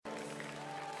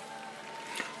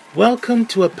Welcome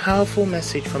to a powerful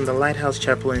message from the Lighthouse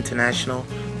Chapel International,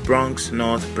 Bronx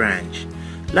North Branch.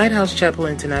 Lighthouse Chapel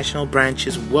International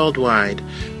branches worldwide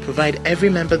provide every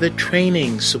member the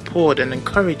training, support, and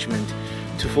encouragement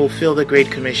to fulfill the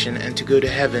Great Commission and to go to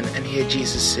heaven and hear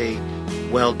Jesus say,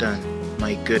 "Well done,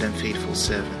 my good and faithful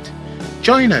servant."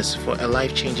 Join us for a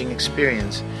life-changing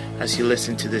experience as you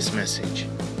listen to this message.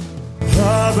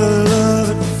 Our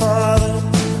beloved Father,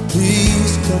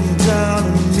 please come down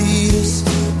and lead us.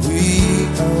 We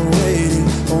are waiting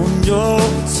on your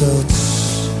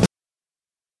touch.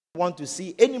 Want to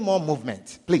see any more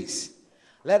movement, please.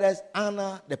 Let us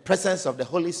honor the presence of the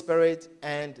Holy Spirit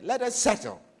and let us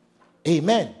settle.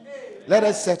 Amen. Let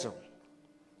us settle.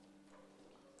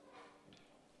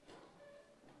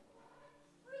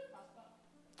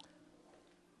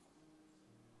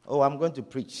 Oh, I'm going to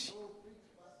preach.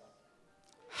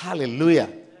 Hallelujah.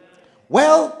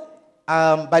 Well,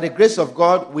 by the grace of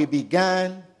God, we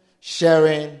began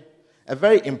sharing a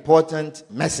very important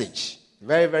message.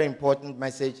 Very, very important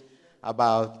message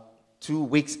about 2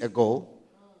 weeks ago.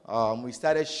 We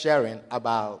started sharing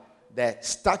about the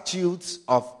Statutes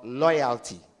of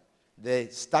Loyalty. The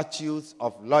Statutes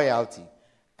of Loyalty.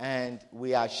 And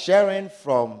we are sharing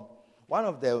from one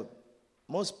of the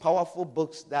most powerful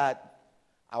books that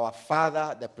our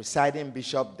father, the presiding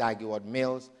Bishop Dag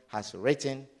Heward-Mills, has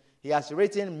written. He has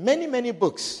written many, many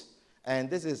books.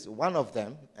 And this is one of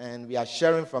them. And we are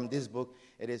sharing from this book.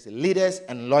 It is Leaders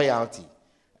and Loyalty.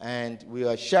 And we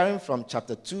are sharing from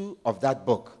chapter 2 of that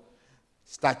book,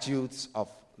 Statutes of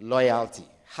Loyalty.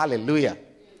 Hallelujah.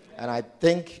 And I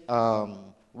think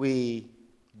we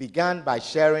began by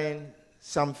sharing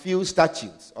some few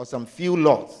statutes or some few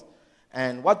laws.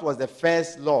 And what was the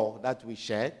first law that we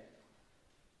shared?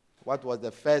 What was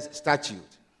the first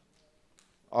statute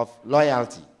of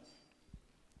loyalty?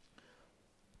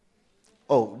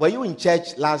 Oh, were you in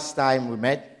church last time we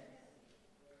met?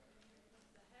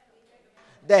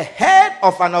 The head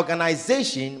of an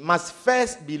organization must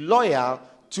first be loyal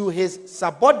to his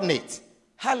subordinate.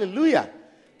 Hallelujah.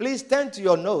 Please turn to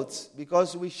your notes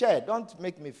because we shared. Don't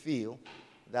make me feel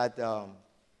that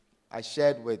I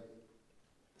shared with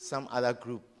some other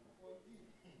group.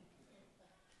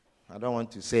 I don't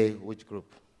want to say which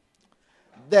group.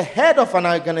 The head of an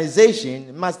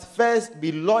organization must first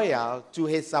be loyal to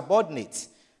his subordinates.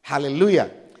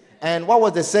 Hallelujah. And what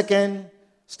was the second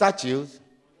statute?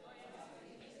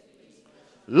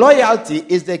 Loyalty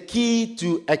is the key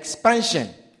to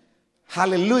expansion.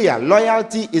 Hallelujah.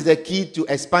 Loyalty is the key to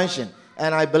expansion.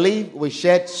 And I believe we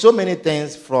shared so many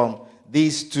things from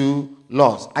these two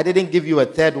laws. I didn't give you a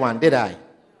third one, did I?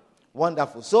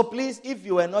 Wonderful. So please, if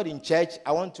you were not in church,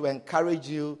 I want to encourage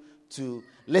you to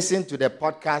listen to the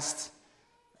podcast,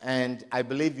 and I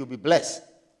believe you'll be blessed.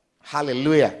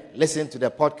 Hallelujah. Listen to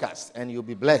the podcast, and you'll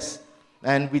be blessed.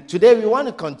 And today we want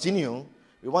to continue.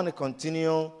 We want to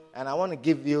continue, and I want to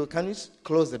give you, can you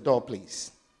close the door,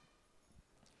 please?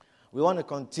 We want to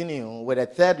continue with the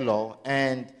third law,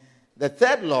 and the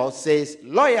third law says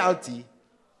loyalty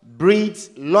breeds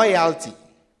loyalty.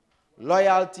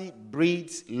 Loyalty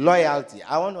breeds loyalty.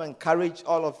 I want to encourage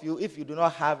all of you, if you do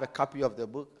not have a copy of the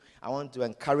book, I want to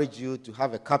encourage you to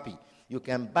have a copy. You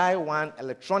can buy one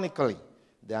electronically.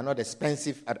 They are not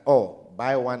expensive at all.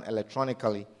 Buy one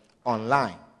electronically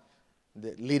online.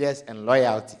 The Leaders and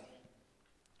Loyalty.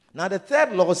 Now the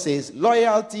third law says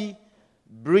loyalty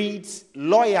breeds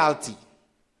loyalty.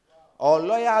 Or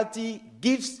loyalty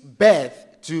gives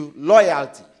birth to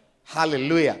loyalty.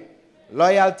 Hallelujah.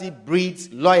 Loyalty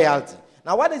breeds loyalty.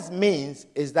 Now what it means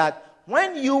is that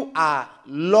when you are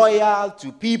loyal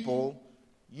to people,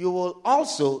 you will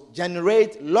also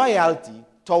generate loyalty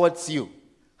towards you.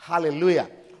 Hallelujah.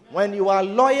 When you are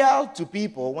loyal to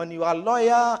people, when you are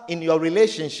loyal in your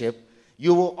relationship,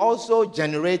 you will also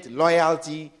generate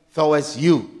loyalty towards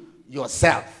you,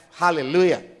 yourself.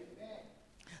 Hallelujah.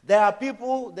 There are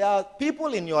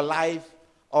people in your life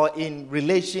or in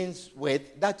relations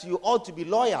with that you ought to be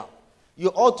loyal. You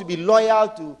ought to be loyal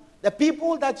to the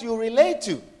people that you relate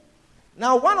to.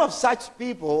 Now, one of such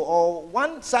people or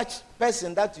one such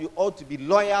person that you ought to be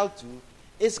loyal to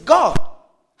is God.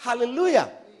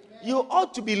 Hallelujah. Amen. You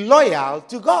ought to be loyal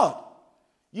to God.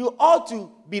 You ought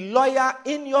to be loyal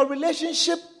in your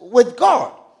relationship with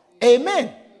God. Amen.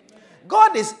 Amen.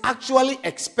 God is actually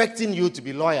expecting you to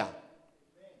be loyal.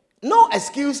 No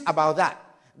excuse about that.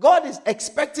 God is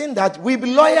expecting that we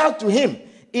be loyal to Him.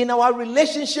 In our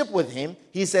relationship with Him,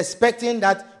 He's expecting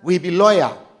that we be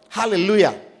loyal.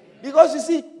 Hallelujah. Because you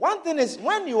see, one thing is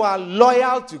when you are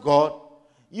loyal to God,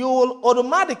 you will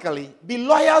automatically be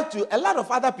loyal to a lot of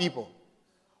other people.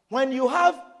 When you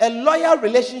have a loyal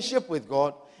relationship with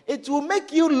God, it will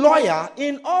make you loyal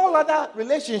in all other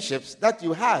relationships that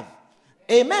you have.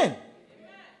 Amen.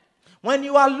 When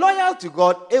you are loyal to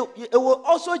God, it will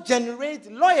also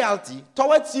generate loyalty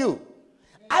towards you.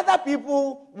 Other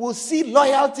people will see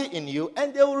loyalty in you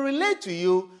and they will relate to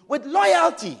you with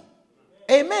loyalty.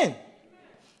 Amen.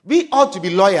 We ought to be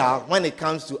loyal when it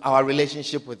comes to our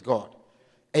relationship with God.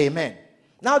 Amen.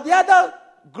 Now, the other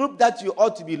group that you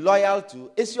ought to be loyal to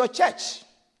is your church.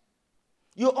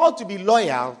 You ought to be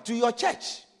loyal to your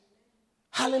church.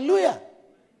 Hallelujah.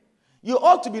 You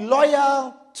ought to be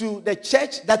loyal to the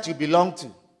church that you belong to.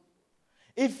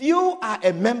 If you are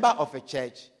a member of a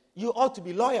church, you ought to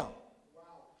be loyal.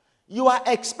 You are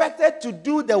expected to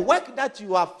do the work that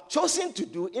you have chosen to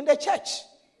do in the church.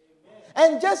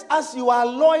 And just as you are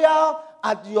loyal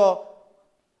at your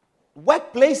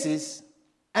workplaces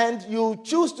and you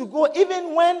choose to go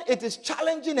even when it is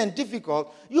challenging and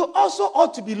difficult, you also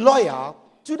ought to be loyal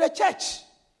to the church.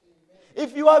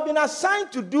 If you have been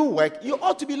assigned to do work, you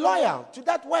ought to be loyal to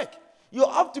that work. You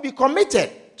ought to be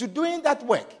committed to doing that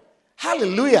work.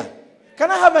 Hallelujah.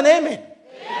 Can I have an amen?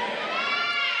 Amen.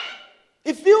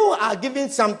 If you are given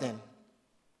something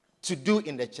to do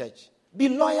in the church, be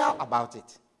loyal about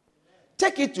it.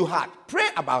 Take it to heart. Pray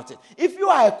about it. If you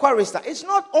are a chorister, it's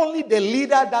not only the leader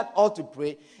that ought to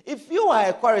pray. If you are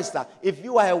a chorister, if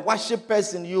you are a worship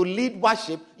person, you lead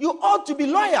worship, you ought to be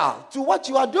loyal to what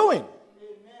you are doing.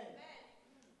 Amen.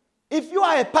 If you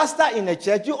are a pastor in a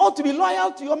church, you ought to be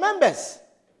loyal to your members.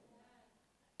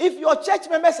 If your church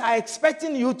members are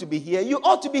expecting you to be here, you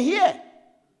ought to be here.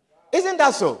 Isn't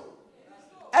that so?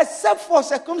 Except for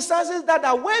circumstances that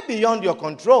are way beyond your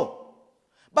control.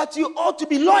 But you ought to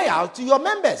be loyal to your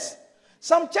members.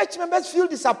 Some church members feel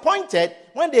disappointed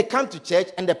when they come to church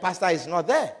and the pastor is not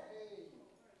there.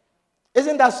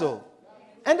 Isn't that so?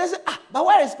 And they say, but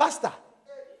where is pastor?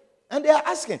 And they are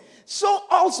asking. So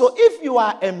also, if you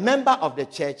are a member of the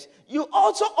church, you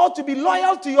also ought to be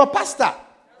loyal to your pastor.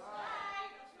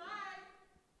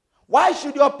 Why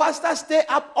should your pastor stay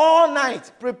up all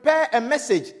night, prepare a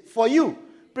message for you,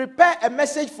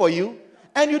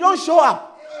 and you don't show up?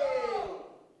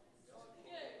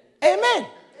 Amen.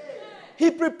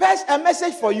 He prepares a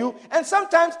message for you, and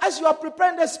sometimes as you are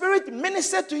preparing, the Spirit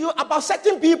ministers to you about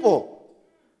certain people.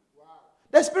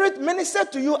 The Spirit ministers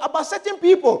to you about certain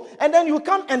people, and then you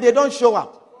come and they don't show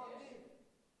up.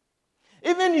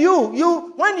 Even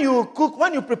you, when you cook,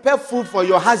 when you prepare food for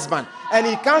your husband, and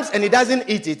he comes and he doesn't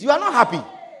eat it, you are not happy.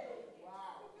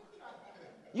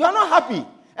 You are not happy.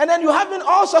 And then you're having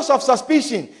all sorts of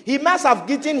suspicion. He must have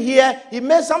eaten here.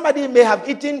 Somebody may have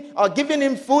eaten or given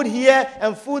him food here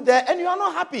and food there, and you are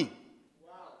not happy.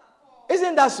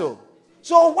 Isn't that so?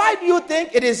 So why do you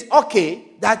think it is okay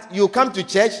that you come to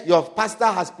church, your pastor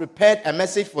has prepared a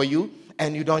message for you,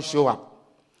 and you don't show up?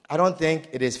 I don't think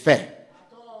it is fair.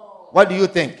 What do you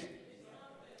think?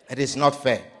 It is not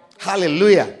fair.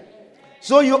 Hallelujah.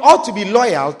 So you ought to be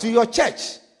loyal to your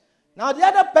church. Now, the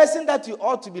other person that you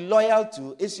ought to be loyal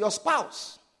to is your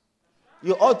spouse.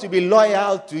 You ought to be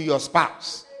loyal to your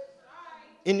spouse.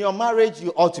 In your marriage,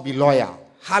 you ought to be loyal.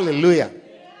 Hallelujah.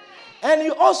 And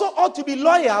you also ought to be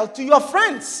loyal to your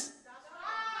friends.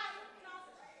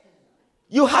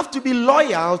 You have to be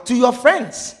loyal to your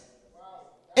friends.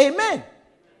 Amen.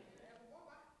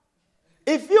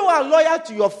 If you are loyal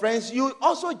to your friends, you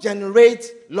also generate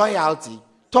loyalty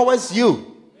towards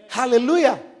you.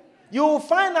 Hallelujah. You will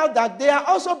find out that they are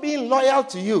also being loyal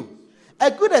to you. A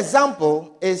good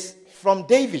example is from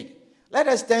David. Let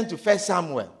us turn to 1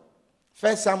 Samuel.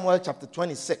 1 Samuel chapter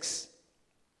 26.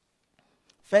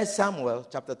 1 Samuel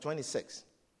chapter 26.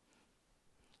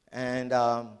 And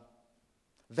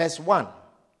verse 1.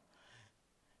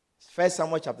 1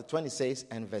 Samuel chapter 26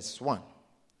 and verse 1.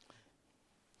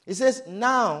 It says,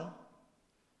 now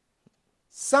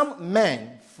some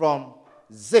men from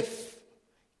Ziph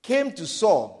came to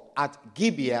Saul at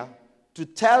Gibeah to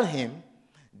tell him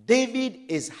David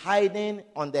is hiding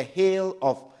on the hill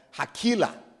of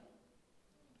Hakilah,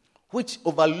 which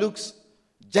overlooks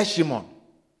Jeshimon.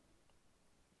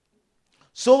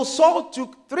 So Saul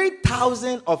took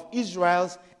 3,000 of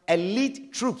Israel's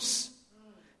elite troops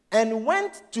and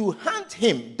went to hunt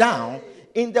him down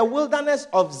in the wilderness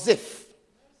of Ziph.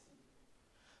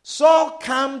 Saul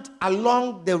camped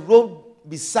along the road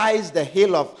beside the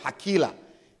hill of Hakilah,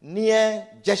 near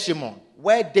Jeshimon,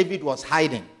 where David was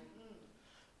hiding.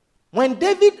 When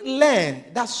David learned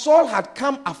that Saul had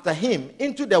come after him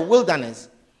into the wilderness,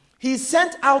 he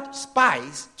sent out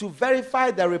spies to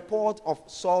verify the report of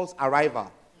Saul's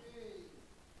arrival.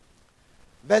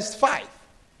 Verse 5.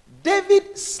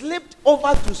 David slipped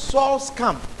over to Saul's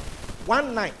camp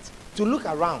one night to look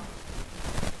around.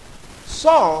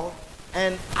 Saul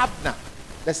and Abner,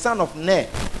 the son of Ner,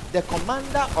 the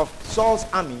commander of Saul's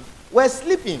army, were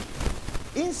sleeping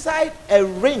inside a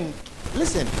ring.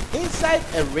 Listen, inside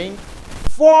a ring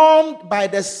formed by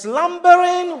the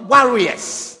slumbering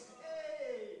warriors.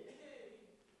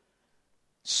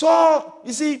 So,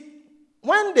 you see,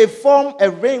 when they form a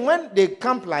ring, when they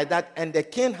camp like that and the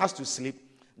king has to sleep,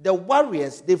 the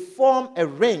warriors, they form a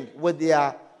ring with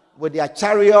their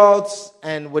chariots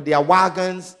and with their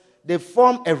wagons. They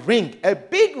form a ring, a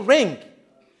big ring.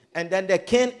 And then the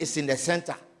king is in the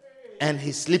center and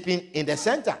he's sleeping in the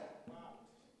center.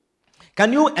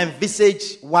 Can you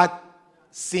envisage what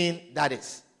scene that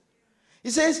is? He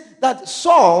says that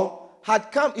Saul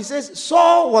had come. He says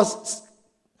Saul was,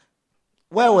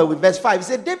 where were we? Verse 5. He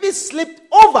said David slipped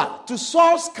over to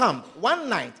Saul's camp one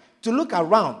night to look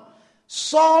around.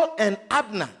 Saul and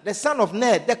Abner, the son of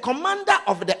Ner, the commander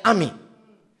of the army,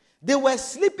 they were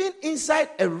sleeping inside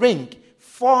a ring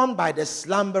formed by the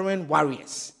slumbering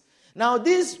warriors. Now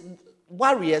these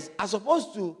warriors are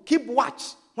supposed to keep watch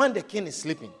when the king is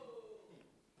sleeping.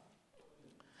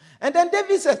 And then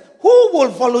David says, who will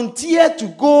volunteer to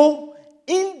go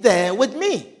in there with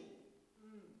me?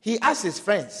 He asked his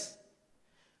friends.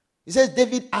 He says,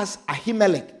 David asked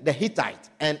Ahimelech the Hittite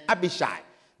and Abishai,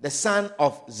 the son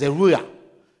of Zeruiah,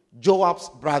 Joab's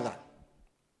brother.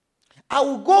 I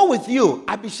will go with you,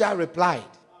 Abishai replied.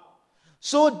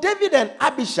 So David and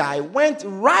Abishai went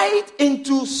right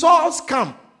into Saul's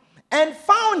camp and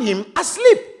found him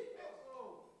asleep.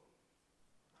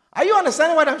 Are you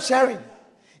understanding what I'm sharing?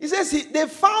 He says they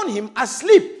found him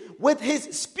asleep with his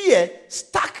spear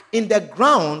stuck in the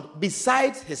ground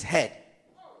beside his head.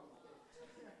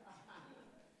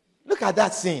 Look at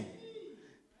that scene.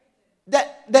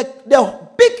 The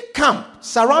big camp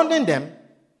surrounding them,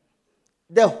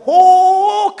 the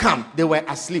whole camp, they were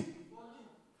asleep.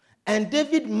 And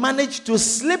David managed to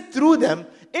slip through them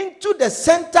into the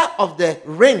center of the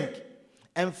ring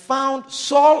and found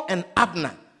Saul and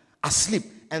Abner asleep.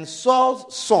 And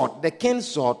Saul's sword, the king's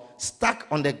sword, stuck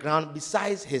on the ground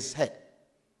beside his head.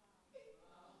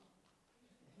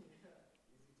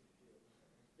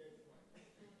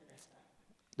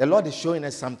 The Lord is showing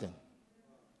us something.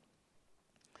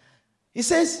 He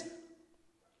says,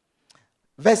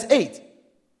 verse 8,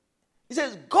 he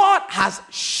says, God has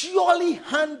surely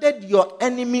handed your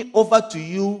enemy over to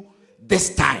you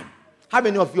this time. How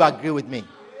many of you agree with me?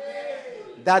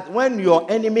 That when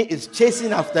your enemy is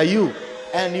chasing after you,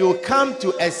 and you come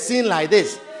to a scene like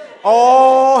this,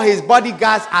 all his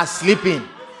bodyguards are sleeping.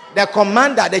 The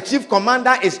commander, the chief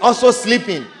commander, is also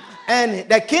sleeping. And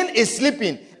the king is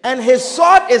sleeping. And his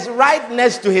sword is right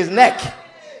next to his neck.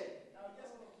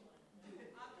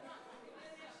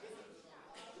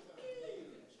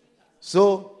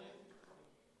 So,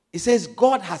 it says,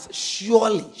 God has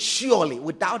surely,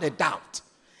 without a doubt,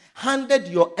 handed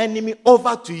your enemy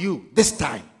over to you this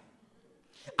time.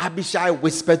 Abishai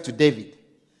whispered to David.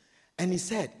 And he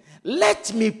said,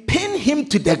 let me pin him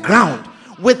to the ground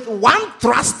with one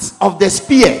thrust of the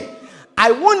spear.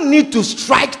 I won't need to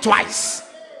strike twice.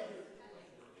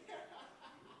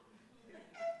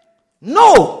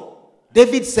 No,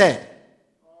 David said,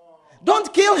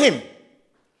 don't kill him.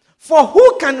 For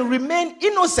who can remain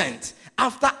innocent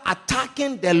after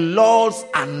attacking the Lord's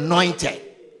anointed?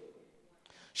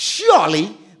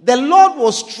 Surely the Lord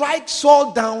will strike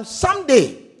Saul down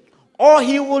someday, or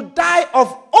he will die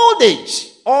of old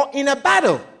age or in a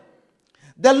battle.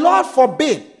 The Lord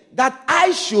forbid that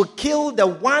I should kill the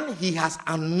one he has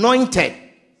anointed.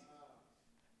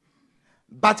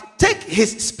 But take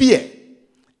his spear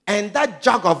and that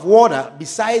jug of water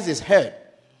beside his head,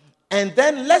 and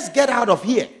then let's get out of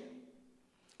here.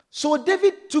 So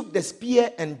David took the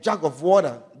spear and jug of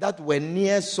water that were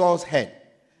near Saul's head.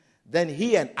 Then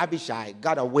he and Abishai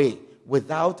got away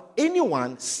without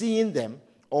anyone seeing them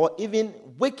or even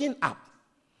waking up,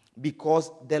 because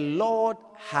the Lord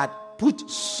had put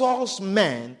Saul's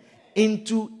men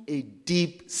into a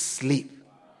deep sleep.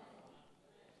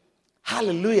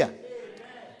 Hallelujah. Amen.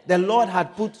 The Lord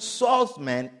had put Saul's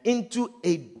men into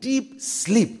a deep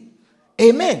sleep.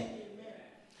 Amen. Amen.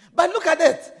 But look at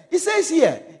that. He says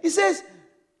here, he says,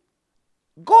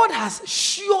 God has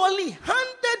surely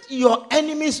handed your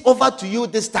enemies over to you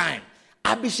this time.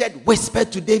 Abishai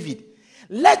whispered to David,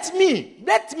 let me,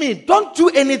 don't do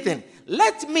anything.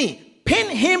 Let me pin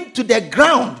him to the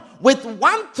ground with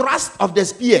one thrust of the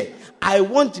spear. I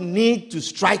won't need to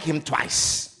strike him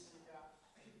twice.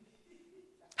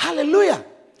 Hallelujah.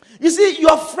 You see,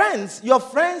 your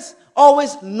friends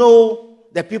always know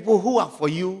the people who are for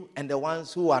you and the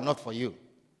ones who are not for you.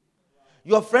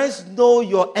 Your friends know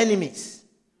your enemies.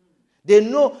 They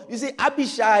know, you see,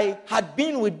 Abishai had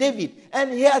been with David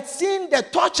and he had seen the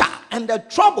torture and the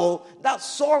trouble that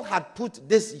Saul had put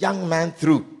this young man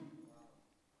through.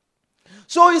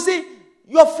 So you see,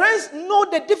 your friends know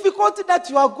the difficulty that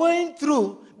you are going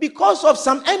through because of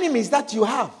some enemies that you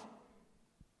have.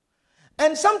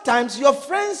 And sometimes your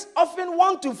friends often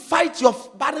want to fight your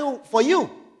battle for you.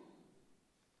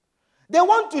 They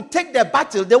want to take the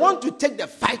battle, they want to take the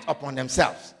fight upon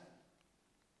themselves.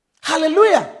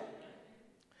 Hallelujah.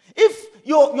 If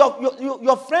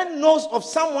your friend knows of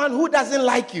someone who doesn't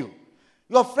like you,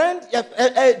 your friend,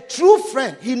 a true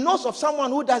friend, he knows of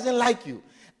someone who doesn't like you,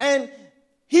 and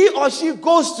he or she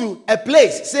goes to a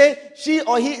place, say she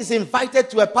or he is invited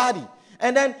to a party,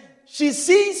 and then she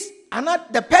sees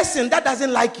the person that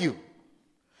doesn't like you.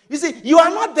 You see, you are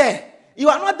not there,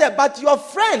 but your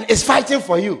friend is fighting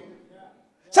for you.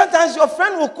 Sometimes your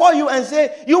friend will call you and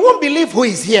say, you won't believe who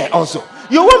is here also.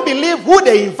 You won't believe who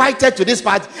they invited to this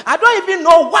party. I don't even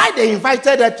know why they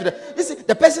invited her to the... You see,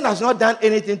 the person has not done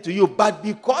anything to you, but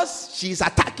because she's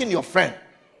attacking your friend.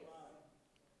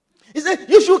 He said,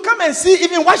 you should come and see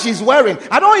even what she's wearing.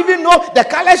 I don't even know the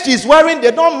color she's wearing.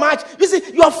 They don't match. You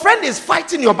see, your friend is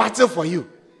fighting your battle for you.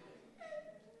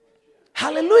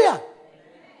 Hallelujah.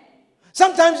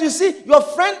 Sometimes you see, your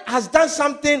friend has done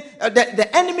something, the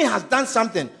enemy has done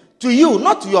something to you,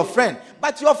 not to your friend.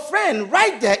 But your friend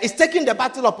right there is taking the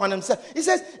battle upon himself. He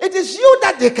says, it is you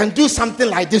that they can do something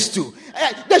like this to.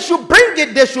 They should bring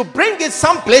it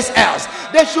someplace else.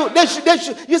 They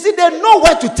should, you see, they know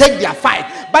where to take their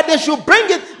fight. But they should bring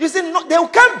it, you see, no, they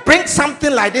can't bring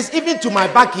something like this even to my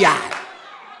backyard.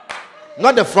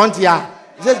 Not the front yard.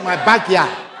 It says my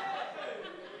backyard.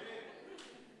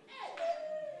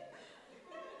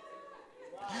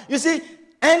 You see,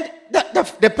 and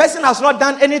the person has not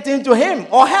done anything to him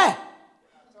or her.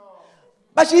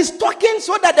 But she's talking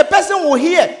so that the person will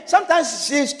hear. Sometimes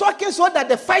she's talking so that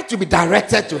the fight will be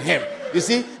directed to him. You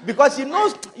see, because she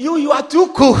knows you are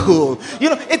too cool.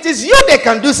 You know, it is you they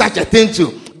can do such a thing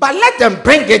to. But let them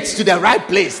bring it to the right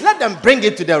place. Let them bring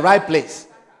it to the right place.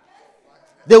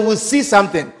 They will see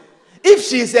something. If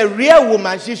she is a real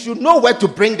woman, she should know where to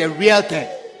bring the real thing.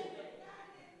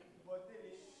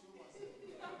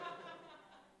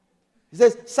 He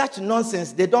says, such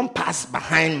nonsense, they don't pass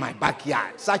behind my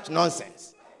backyard. Such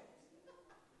nonsense.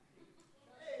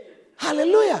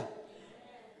 Hallelujah.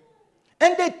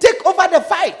 And they take over the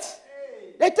fight.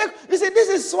 You see, this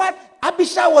is what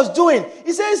Abishai was doing.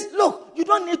 He says, look, you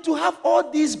don't need to have all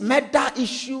these murder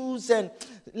issues and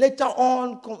later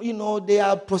on, you know, they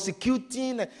are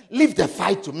prosecuting. Leave the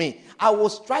fight to me. I will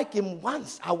strike him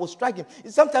once. I will strike him.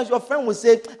 Sometimes your friend will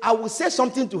say, I will say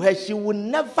something to her. She will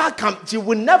never come. She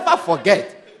will never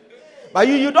forget. But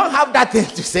you don't have that thing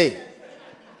to say.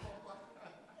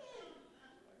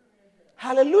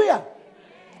 Hallelujah.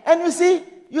 And you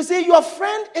see, your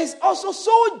friend is also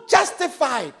so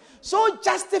justified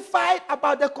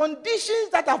about the conditions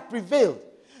that have prevailed.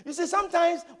 You see,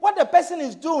 sometimes what the person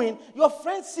is doing, your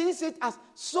friend sees it as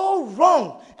so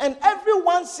wrong. And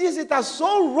everyone sees it as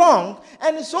so wrong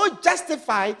and is so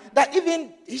justified that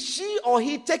even she or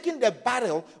he taking the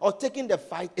battle or taking the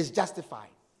fight is justified.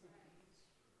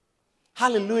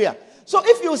 Hallelujah. So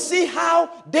if you see how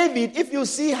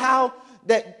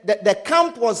the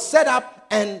camp was set up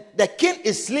and the king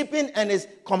is sleeping and his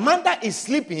commander is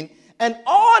sleeping and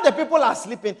all the people are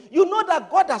sleeping, you know that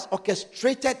God has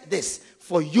orchestrated this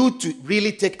for you to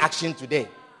really take action today.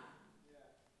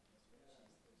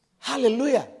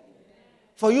 Hallelujah.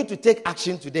 For you to take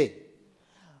action today.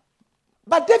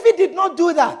 But David did not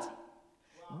do that.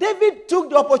 David took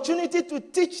the opportunity to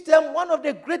teach them one of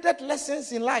the greatest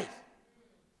lessons in life.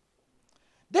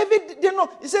 David did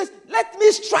not. He says, let me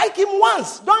strike him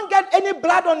once. Don't get any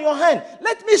blood on your hand.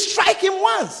 Let me strike him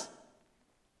once.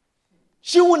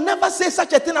 She will never say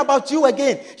such a thing about you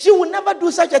again. She will never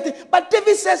do such a thing. But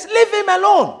David says, leave him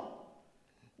alone.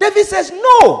 David says,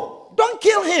 no, don't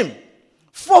kill him.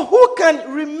 For who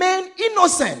can remain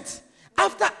innocent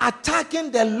after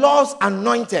attacking the Lord's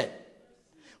anointed?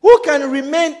 Who can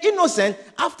remain innocent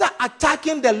after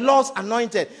attacking the Lord's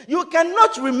anointed? You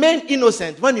cannot remain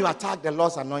innocent when you attack the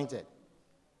Lord's anointed.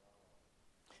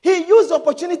 He used the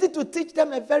opportunity to teach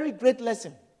them a very great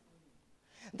lesson.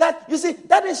 That, you see,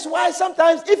 that is why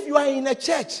sometimes if you are in a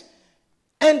church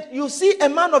and you see a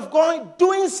man of God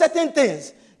doing certain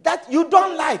things that you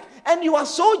don't like and you are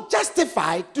so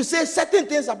justified to say certain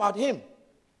things about him.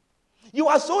 You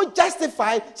are so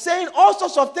justified saying all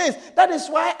sorts of things. That is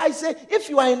why I say, if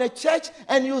you are in a church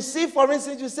and you see, for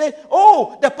instance, you say,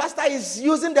 oh, the pastor is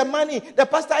using the money. The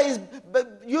pastor is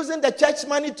using the church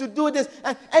money to do this.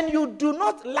 And you do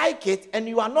not like it and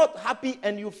you are not happy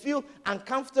and you feel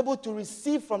uncomfortable to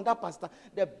receive from that pastor.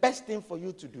 The best thing for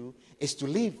you to do is to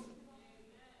leave.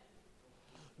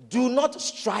 Do not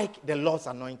strike the Lord's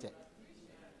anointed.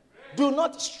 Do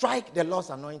not strike the Lord's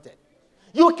anointed.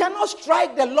 You cannot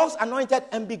strike the Lord's anointed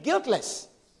and be guiltless.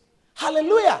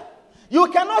 Hallelujah. You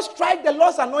cannot strike the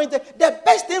Lord's anointed. The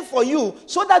best thing for you,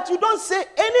 so that you don't say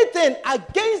anything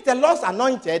against the Lord's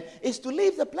anointed, is to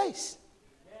leave the place.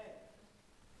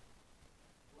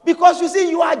 Because you see,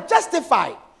 you are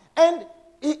justified. And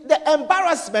the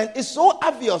embarrassment is so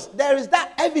obvious. There is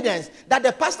that evidence that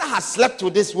the pastor has slept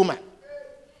with this woman.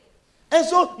 And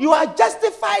so you are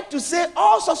justified to say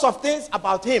all sorts of things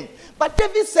about him. But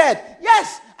David said,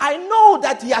 yes, I know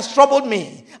that he has troubled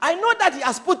me. I know that he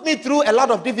has put me through a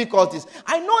lot of difficulties.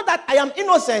 I know that I am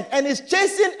innocent and is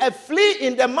chasing a flea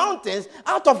in the mountains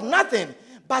out of nothing.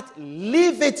 But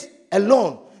leave it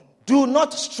alone. Do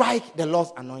not strike the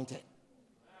Lord's anointed.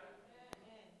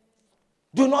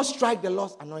 Do not strike the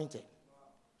Lord's anointed.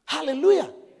 Hallelujah.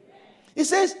 He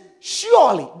says,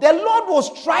 surely the Lord will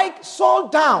strike Saul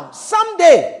down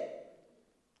someday.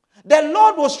 The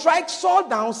Lord will strike Saul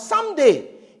down someday.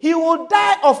 He will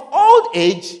die of old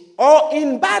age or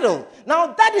in battle. Now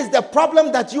that is the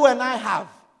problem that you and I have.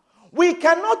 We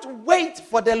cannot wait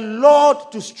for the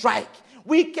Lord to strike.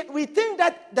 We think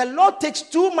that the Lord takes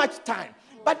too much time.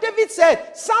 But David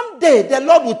said, someday the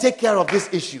Lord will take care of this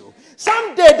issue.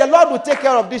 Someday the Lord will take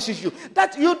care of this issue.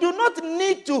 That you do not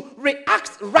need to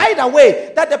react right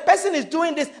away. That the person is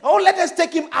doing this. Oh, let us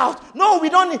take him out. No, we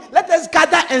don't need. Let us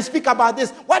gather and speak about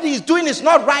this. What he's doing is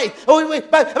not right. Oh,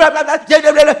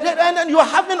 and then you are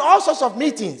having all sorts of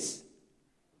meetings.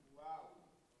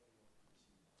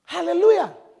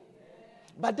 Hallelujah.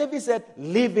 But David said,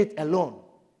 leave it alone.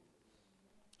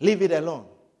 Leave it alone.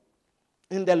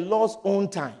 In the Lord's own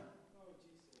time.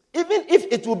 Even if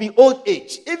it will be old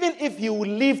age, even if you will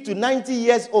live to 90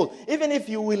 years old, even if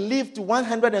you will live to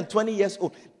 120 years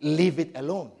old, leave it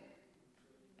alone.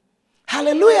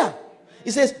 Hallelujah.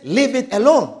 He says, leave it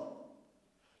alone.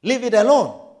 Leave it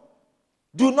alone.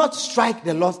 Do not strike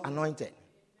the Lord's anointed.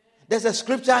 There's a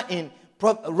scripture in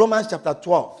Romans chapter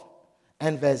 12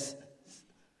 and verse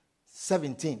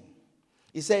 17.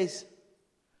 It says,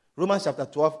 Romans chapter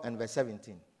 12 and verse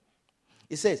 17.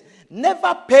 It says,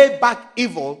 never pay back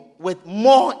evil with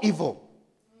more evil.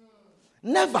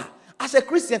 Never. As a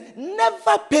Christian,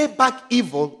 never pay back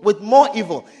evil with more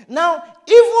evil. Now,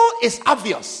 evil is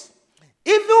obvious.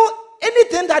 Evil,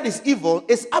 anything that is evil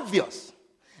is obvious.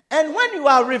 And when you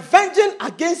are revenging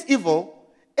against evil,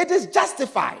 it is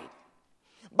justified.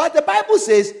 But the Bible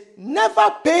says,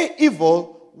 never pay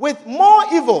evil with more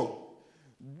evil.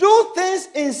 Do things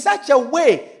in such a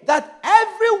way that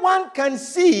everyone can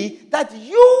see that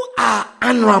you are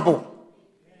honorable.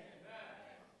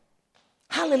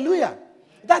 Hallelujah.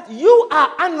 That you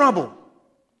are honorable.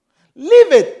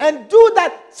 Leave it and do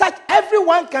that such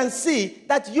everyone can see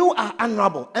that you are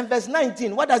honorable. And verse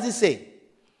 19, what does it say?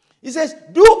 It says,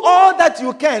 do all that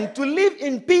you can to live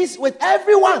in peace with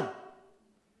everyone.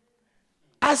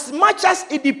 As much as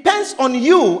it depends on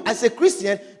you as a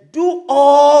Christian, do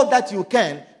all that you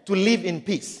can to live in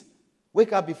peace.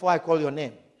 Wake up before I call your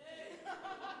name.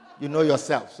 You know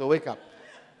yourself, so wake up.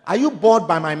 Are you bored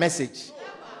by my message?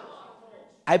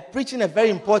 I'm preaching a very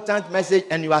important message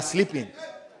and you are sleeping.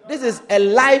 This is a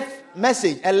life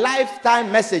message, a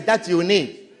lifetime message that you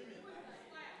need.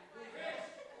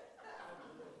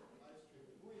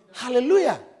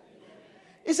 Hallelujah.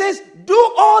 It says,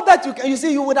 do all that you can. You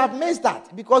see, you would have missed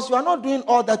that because you are not doing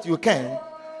all that you can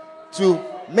to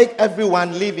make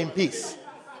everyone live in peace.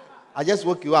 I just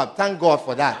woke you up. Thank God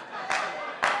for that.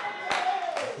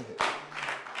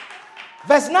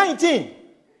 Verse 19.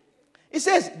 It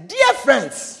says, dear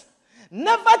friends,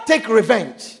 never take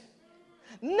revenge.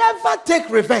 Never take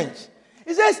revenge.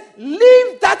 It says,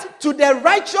 leave that to the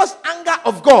righteous anger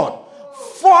of God.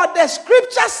 For the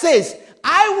scripture says,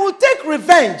 I will take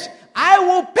revenge. I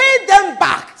will pay them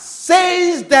back,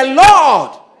 says the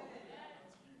Lord.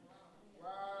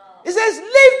 It says,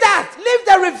 leave that. Leave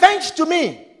the revenge to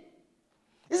me.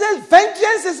 It says,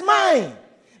 vengeance is mine.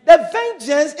 The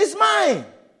vengeance is mine.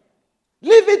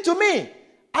 Leave it to me.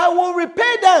 I will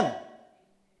repay them.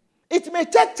 It may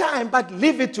take time, but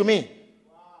leave it to me.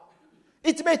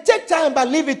 It may take time, but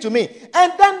leave it to me.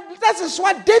 And then that is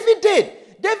what David did.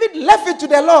 David left it to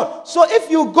the Lord. So if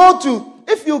you go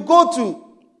to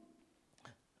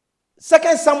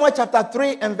 2 Samuel chapter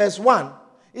 3 and verse 1,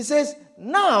 It says,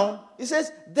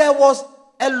 there was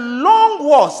a long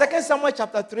war. 2 Samuel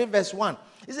chapter 3 verse 1.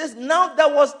 It says, now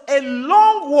there was a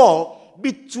long war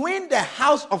between the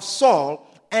house of Saul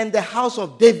and the house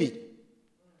of David.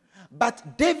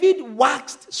 But David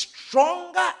waxed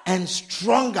stronger and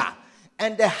stronger,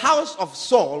 and the house of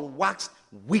Saul waxed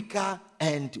weaker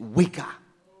and weaker.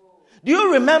 Do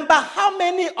you remember how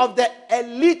many of the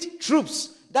elite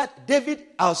troops that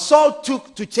Saul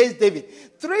took to chase David?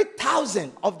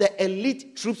 3,000 of the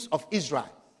elite troops of Israel.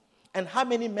 And how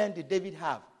many men did David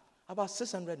have? About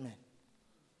 600 men.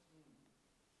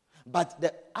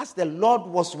 But as the Lord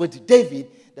was with David,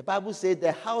 the Bible says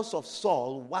the house of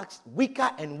Saul waxed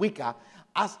weaker and weaker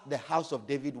as the house of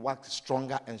David waxed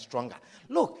stronger and stronger.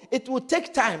 Look, it will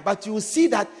take time, but you will see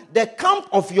that the camp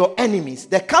of your enemies,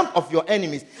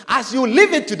 as you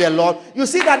leave it to the Lord, you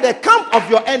see that the camp of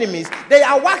your enemies, they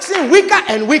are waxing weaker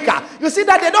and weaker. You see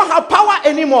that they don't have power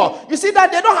anymore. You see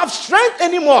that they don't have strength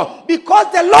anymore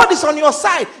because the Lord is on your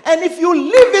side. And if you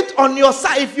leave it on your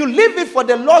side, if you leave it for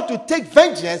the Lord to take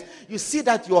vengeance, you see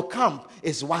that your camp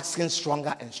is waxing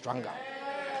stronger and stronger.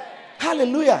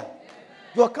 Hallelujah.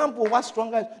 Your camp will wax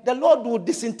stronger. The Lord will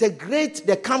disintegrate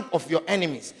the camp of your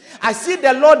enemies. I see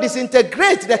the Lord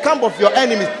disintegrate the camp of your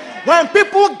enemies. When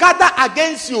people gather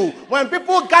against you, when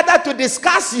people gather to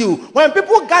discuss you, when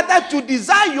people gather to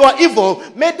desire your evil,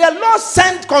 may the Lord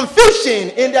send confusion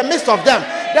in the midst of them.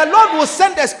 The Lord will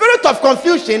send the spirit of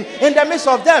confusion in the midst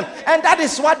of them. And that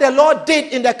is what the Lord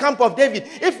did in the camp of David.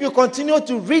 If you continue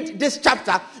to read this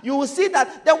chapter, you will see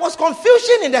that there was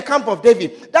confusion in the camp of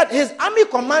David. That his army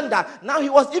commander, now he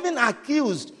was even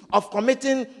accused of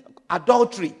committing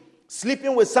adultery,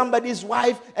 sleeping with somebody's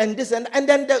wife, and this and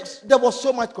then there was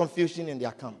so much confusion in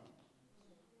their camp.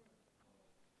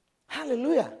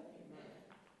 Hallelujah.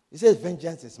 He says,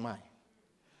 vengeance is mine.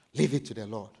 Leave it to the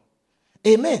Lord.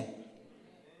 Amen.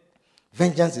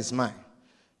 Vengeance is mine.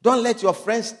 Don't let your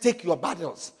friends take your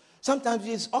battles. Sometimes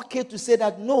it's okay to say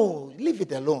that, no, leave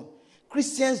it alone.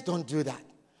 Christians don't do that.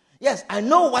 Yes, I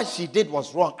know what she did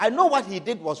was wrong. I know what he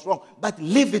did was wrong, but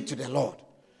leave it to the Lord.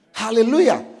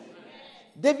 Hallelujah.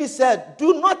 David said,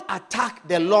 do not attack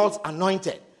the Lord's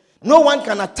anointed. No one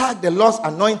can attack the Lord's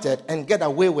anointed and get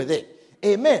away with it.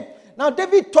 Amen. Now,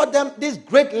 David taught them this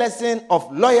great lesson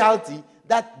of loyalty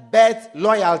that births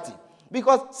loyalty.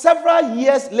 Because several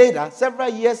years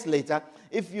later,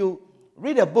 if you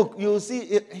read a book, you will see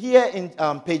it here in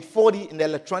page 40 in the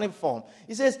electronic form.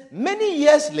 It says, many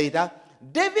years later,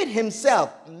 David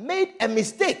himself made a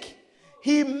mistake.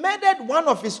 He murdered one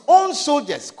of his own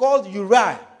soldiers called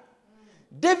Uriah.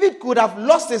 David could have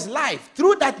lost his life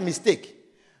through that mistake.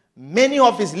 Many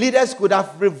of his leaders could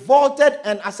have revolted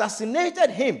and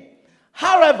assassinated him.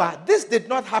 However, this did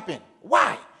not happen.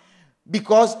 Why?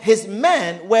 Because his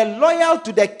men were loyal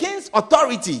to the king's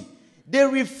authority. They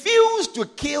refused to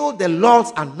kill the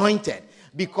Lord's anointed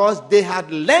because they had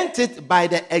learnt it by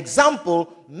the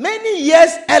example many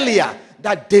years earlier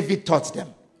that David taught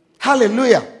them.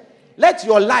 Hallelujah. Let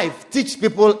your life teach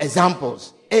people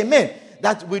examples. Amen.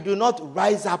 That we do not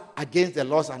rise up against the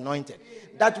Lord's anointed.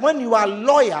 That when you are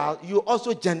loyal, you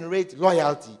also generate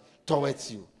loyalty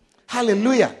towards you.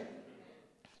 Hallelujah.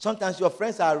 Sometimes your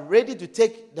friends are ready to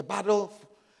take the battle,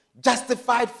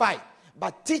 justified fight.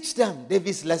 But teach them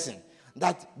David's lesson.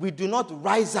 That we do not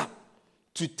rise up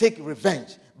to take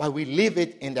revenge, but we leave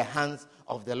it in the hands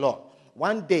of the Lord.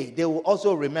 One day, they will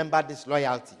also remember this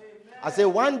loyalty. I say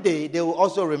one day, they will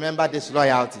also remember this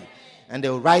loyalty. And they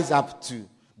will rise up to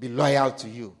be loyal to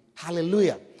you.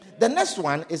 Hallelujah. The next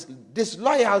one is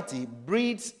disloyalty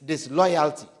breeds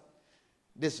disloyalty.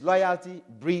 Disloyalty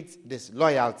breeds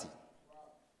disloyalty.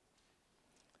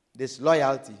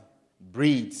 Disloyalty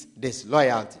breeds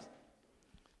disloyalty.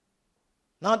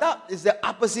 Now that is the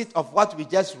opposite of what we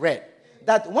just read.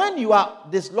 That when you are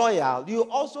disloyal, you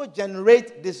also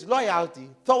generate disloyalty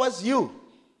towards you.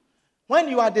 When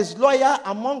you are disloyal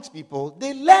amongst people,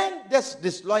 they learn this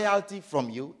disloyalty from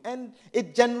you, and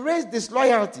it generates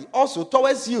disloyalty also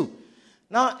towards you.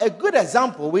 Now, a good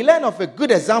example, we learn of a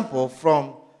good example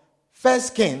from 1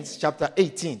 Kings chapter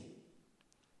 18.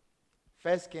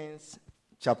 1 Kings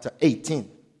chapter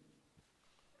 18.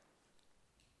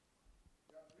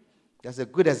 There's a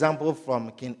good example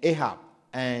from King Ahab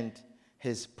and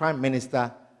his prime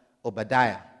minister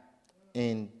Obadiah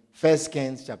in 1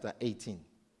 Kings chapter 18.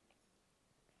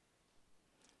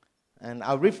 And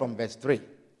I'll read from verse 3.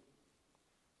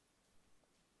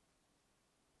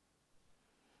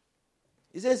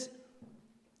 It says,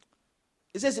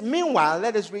 meanwhile,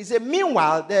 let us read. It says,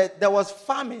 meanwhile, there was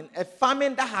famine, a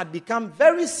famine that had become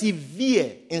very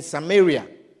severe in Samaria.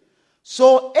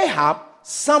 So Ahab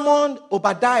summoned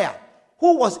Obadiah,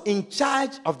 who was in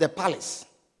charge of the palace.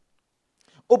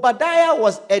 Obadiah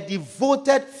was a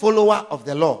devoted follower of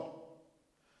the Lord.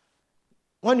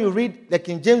 When you read the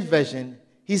King James Version,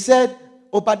 he said,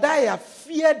 Obadiah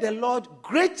feared the Lord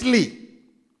greatly.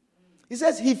 He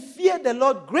says he feared the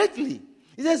Lord greatly.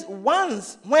 He says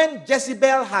once when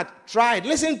Jezebel had tried,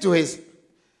 listen to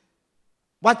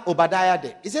what Obadiah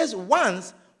did. He says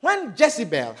once when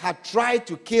Jezebel had tried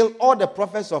to kill all the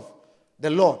prophets of the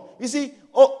Lord. You see,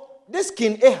 this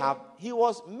King Ahab, he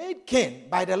was made king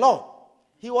by the Lord.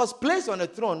 He was placed on a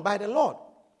throne by the Lord.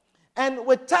 And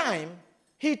with time,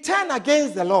 he turned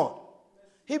against the Lord.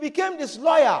 He became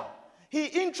disloyal. He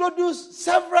introduced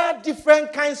several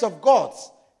different kinds of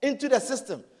gods into the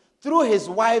system through his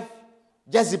wife,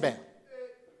 Jezebel.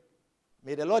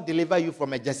 May the Lord deliver you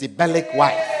from a Jezebelic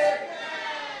wife.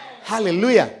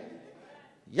 Hallelujah.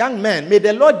 Young men, may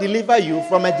the Lord deliver you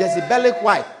from a Jezebelic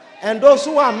wife. And those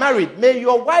who are married, may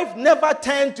your wife never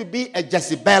turn to be a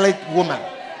Jezebelic woman.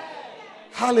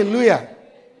 Hallelujah.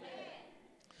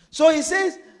 So he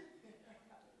says,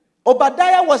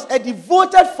 Obadiah was a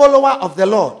devoted follower of the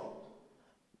Lord.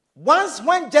 Once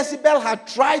when Jezebel had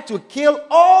tried to kill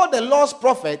all the Lord's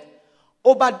prophets,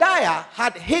 Obadiah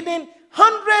had hidden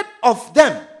 100 of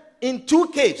them in 2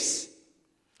 caves.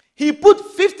 He put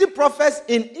 50 prophets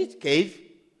in each cave,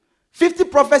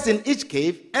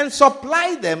 and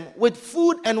supplied them with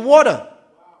food and water.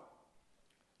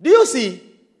 Do you see?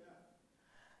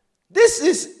 This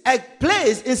is a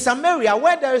place in Samaria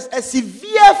where there is a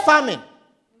severe famine.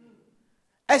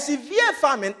 A severe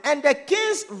famine, and the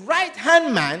king's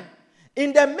right-hand man,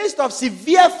 in the midst of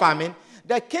severe famine,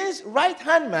 the king's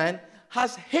right-hand man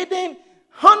has hidden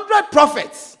 100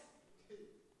 prophets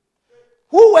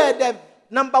who were the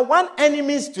number 1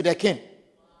 enemies to the king.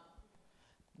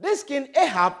 This King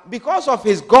Ahab, because of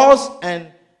his gods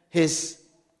and his,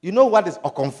 you know what is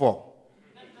Okonfor?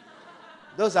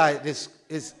 Those are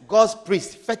his God's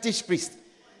priest, fetish priest.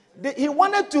 He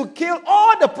wanted to kill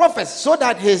all the prophets so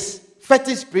that his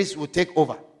fetish priest would take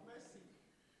over.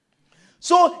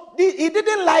 So he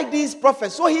didn't like these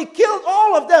prophets, so he killed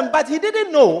all of them, but he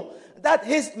didn't know that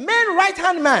his main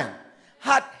right-hand man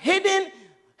had hidden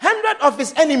 100 of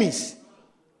his enemies.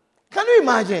 Can you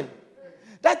imagine?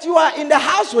 That you are in the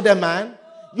house with a man,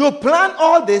 you plan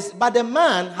all this, but the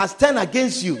man has turned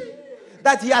against you.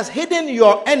 That he has hidden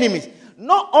your enemies.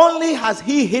 Not only has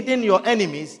he hidden your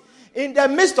enemies, in the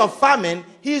midst of famine,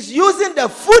 he's using the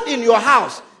food in your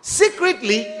house,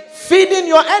 secretly feeding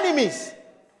your enemies.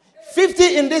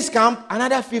 50 in this camp,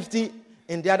 another 50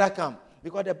 in the other camp.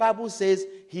 Because the Bible says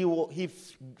he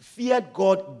feared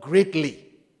God greatly.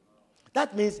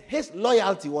 That means his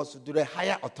loyalty was to the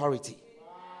higher authority.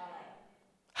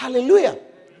 Hallelujah.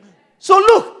 So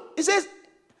look, it says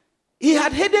he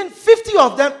had hidden 50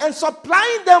 of them and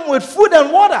supplying them with food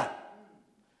and water.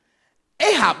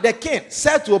 Ahab the king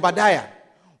said to Obadiah,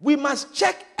 we must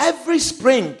check every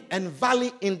spring and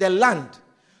valley in the land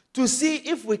to see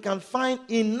if we can find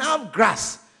enough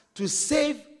grass to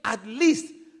save at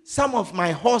least some of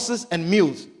my horses and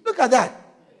mules. Look at that.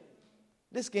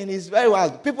 This king is very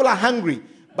wild. People are hungry,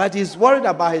 but he's worried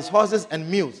about his horses and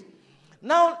mules.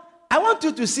 Now, I want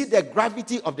you to see the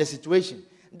gravity of the situation.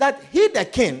 That he, the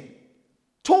king,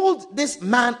 told this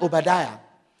man Obadiah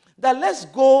that let's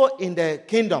go in the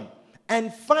kingdom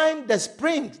and find the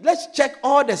springs. Let's check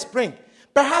all the springs.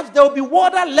 Perhaps there will be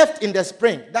water left in the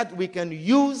spring that we can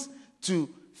use to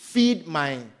feed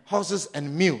my horses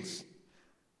and mules.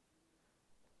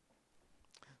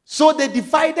 So they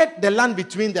divided the land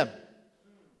between them.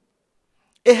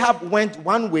 Ahab went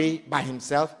one way by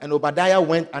himself, and Obadiah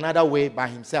went another way by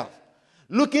himself,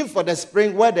 looking for the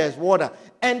spring where there's water.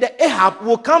 And the Ahab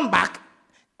will come back,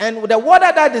 and with the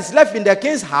water that is left in the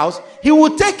king's house, he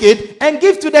will take it and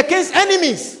give to the king's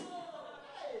enemies.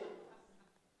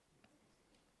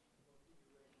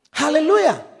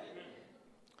 Hallelujah.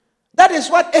 That is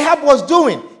what Ahab was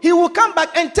doing. He will come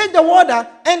back and take the water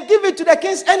and give it to the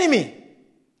king's enemy.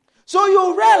 So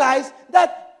you realize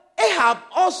that Ahab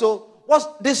also was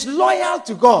disloyal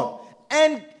to God.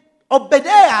 And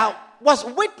Obadiah was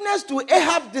witness to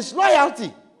Ahab's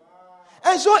disloyalty.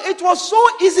 And so it was so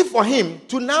easy for him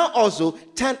to now also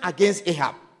turn against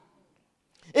Ahab.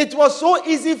 It was so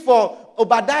easy for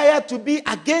Obadiah to be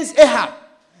against Ahab.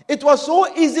 It was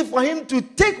so easy for him to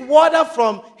take water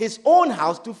from his own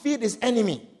house to feed his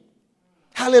enemy.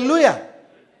 Hallelujah.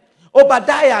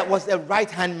 Obadiah was the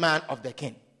right-hand man of the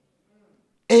king.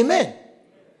 Amen.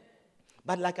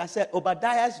 But like I said,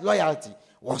 Obadiah's loyalty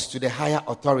was to the higher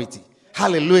authority.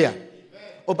 Hallelujah. Amen.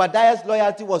 Obadiah's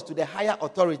loyalty was to the higher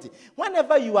authority.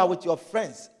 Whenever you are with your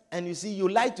friends and you see you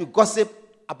like to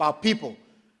gossip about people,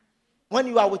 When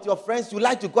you are with your friends, you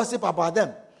like to gossip about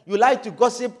them. You like to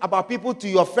gossip about people to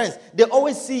your friends. They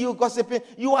always see you gossiping.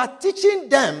 You are teaching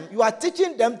them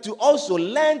to also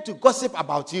learn to gossip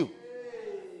about you.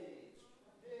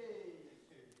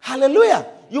 Hallelujah.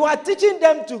 You are teaching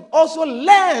them to also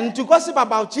learn to gossip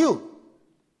about you.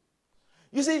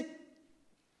 You see,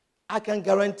 I can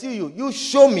guarantee you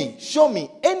show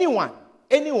me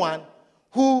anyone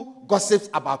who gossips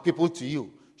about people to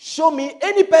you. Show me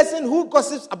any person who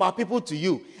gossips about people to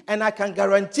you, and I can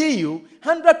guarantee you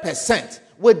 100%,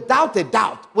 without a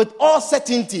doubt, with all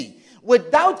certainty,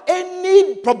 without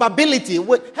any probability,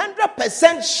 with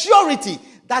 100% surety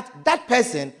that that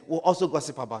person will also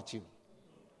gossip about you.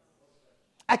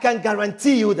 I can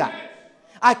guarantee you that.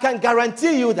 I can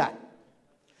guarantee you that.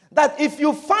 That if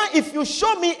you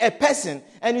show me a person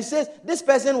and you say, this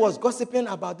person was gossiping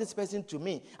about this person to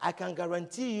me, I can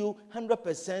guarantee you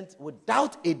 100%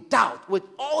 without a doubt, with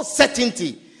all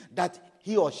certainty, that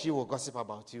he or she will gossip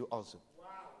about you also. Wow.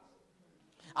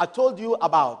 I told you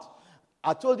about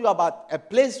a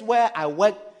place where I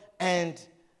work, and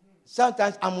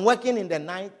sometimes I'm working in the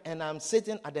night and I'm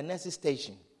sitting at the nurse's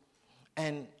station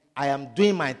and I am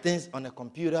doing my things on a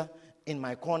computer in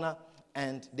my corner,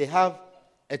 and they have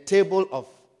a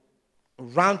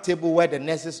round table where the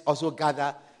nurses also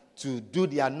gather to do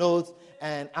their notes.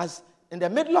 And as in the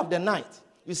middle of the night,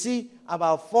 you see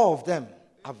about 4 of them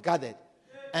have gathered,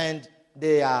 and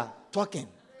they are talking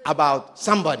about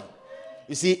somebody.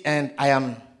 You see, and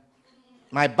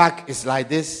my back is like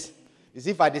this. You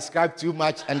see, if I describe too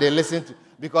much and they listen to,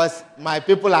 because my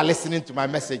people are listening to my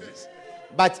messages.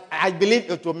 But I believe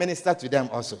it will minister to them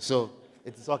also, so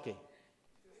it is okay.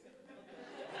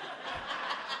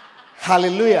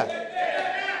 Hallelujah.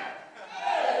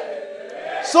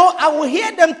 So I will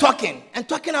hear them talking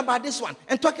about this one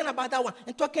and talking about that one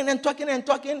and talking,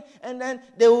 and then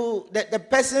the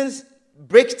person's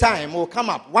break time will come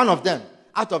up, one of them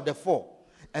out of the 4,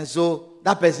 and so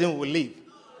that person will leave.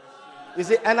 You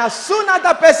see, and as soon as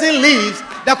that person leaves,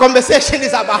 the conversation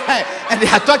is about her, and they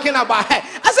are talking about her.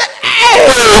 I said,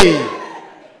 hey!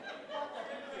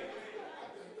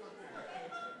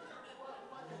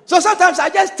 So sometimes I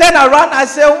just turn around and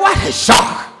say, what a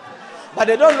shock. But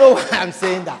they don't know why I'm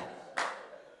saying that.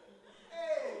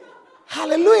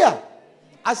 Hallelujah.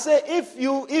 I say,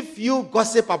 if you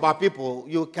gossip about people,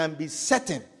 you can be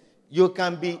certain, you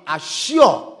can be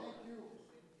assured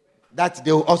that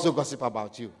they will also gossip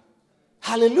about you.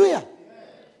 Hallelujah.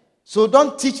 So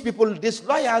don't teach people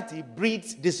disloyalty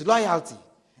breeds disloyalty.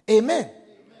 Amen.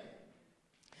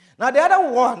 Now, the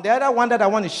other one that I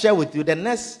want to share with you, the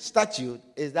next statute,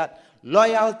 is that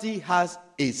loyalty has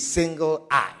a single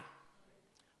eye.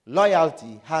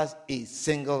 Loyalty has a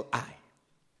single eye.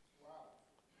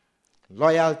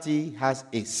 Loyalty has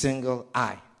a single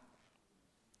eye.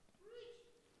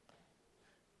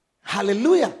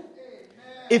 Hallelujah.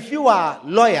 If you are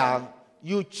loyal,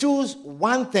 you choose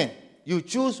one thing. You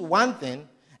choose one thing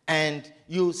and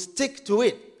you stick to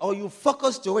it, or you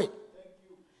focus to it.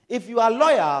 If you are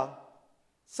loyal,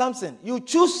 something, you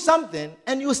choose something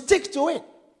and you stick to it.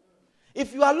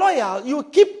 If you are loyal, you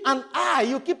keep an eye,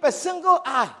 you keep a single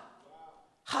eye.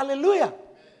 Hallelujah.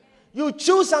 You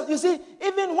choose something. You see,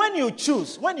 even when you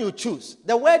choose,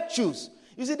 the word choose,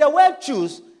 you see, the word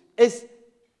choose is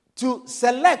to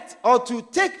select or to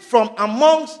take from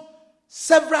amongst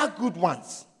several good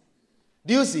ones.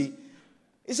 Do you see?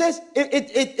 It says,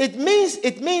 it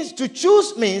means to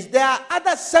choose means there are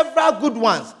other several good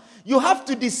ones. You have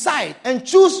to decide and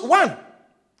choose one.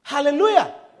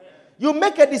 Hallelujah. You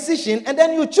make a decision and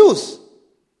then you choose.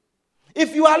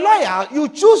 If you are loyal, you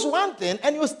choose one thing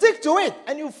and you stick to it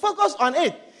and you focus on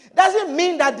it. Doesn't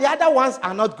mean that the other ones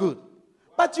are not good.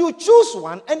 But you choose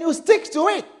one and you stick to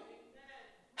it.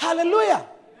 Hallelujah.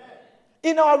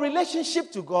 In our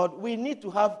relationship to God, we need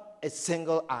to have a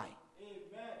single eye.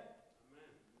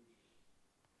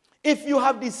 If you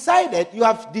have decided, you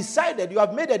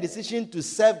have made a decision to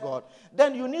serve God,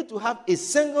 then you need to have a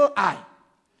single eye.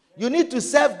 You need to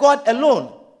serve God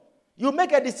alone. You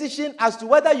make a decision as to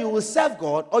whether you will serve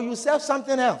God or you serve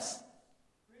something else.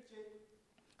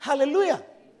 Hallelujah.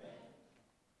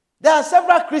 There are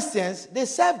several Christians, they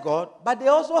serve God, but they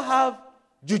also have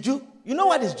juju. You know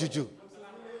what is juju?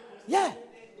 Yeah.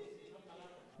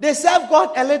 They serve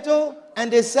God a little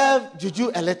and they serve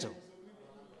juju a little.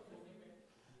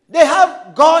 They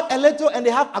have God a little and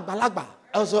they have Agbalagba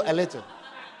also a little.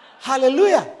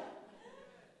 Hallelujah.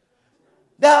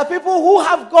 There are people who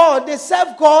have God, they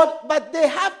serve God, but they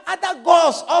have other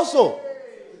gods also.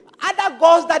 Other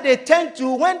gods that they turn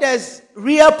to when there's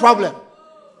real problem.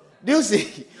 Do you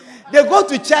see? They go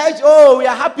to church, oh, we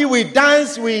are happy, we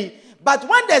dance, But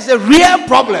when there's a real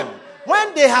problem,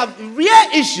 when they have real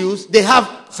issues, they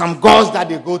have some gods that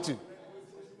they go to.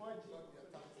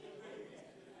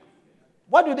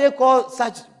 What do they call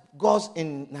such gods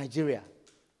in Nigeria?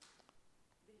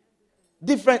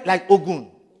 Different, like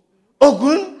Ogun.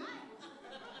 Ogun?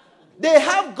 They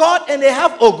have God and they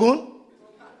have Ogun.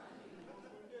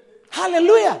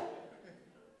 Hallelujah.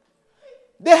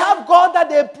 They have God that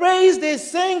they praise, they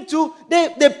sing to, they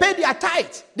pay their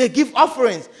tithe, they give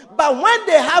offerings. But when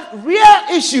they have real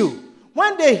issue,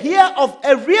 when they hear of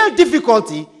a real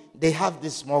difficulty, they have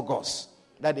these small gods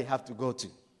that they have to go to.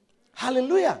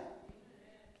 Hallelujah.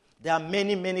 There are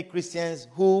many, many Christians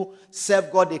who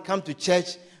serve God. They come to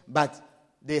church, but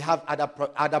they have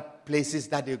other places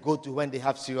that they go to when they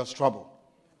have serious trouble.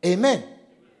 Amen.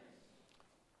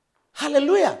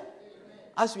 Hallelujah.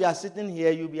 As we are sitting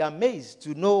here, you'll be amazed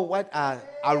to know what are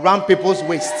around people's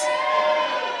waists.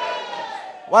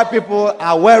 What people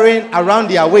are wearing around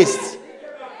their waist.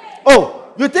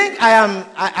 Oh, you think I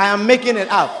am making it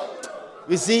up?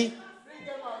 You see,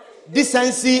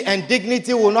 decency and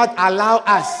dignity will not allow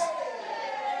us.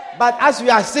 But as we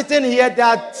are sitting here, there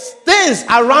are things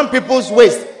around people's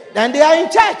waist. Then they are in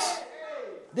church.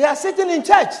 They are sitting in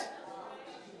church.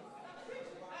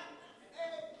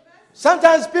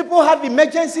 Sometimes people have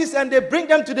emergencies and they bring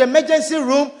them to the emergency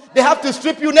room. They have to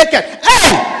strip you naked.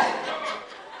 Hey!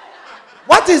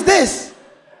 What is this?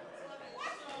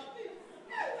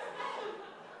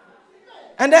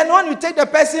 And then when you take the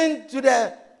person to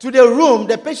the room,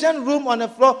 the patient room on the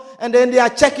floor, and then they are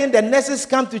checking, the nurses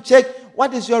come to check,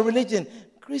 what is your religion?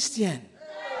 Christian.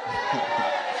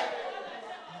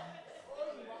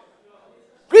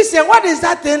 Christian, what is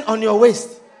that thing on your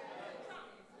waist?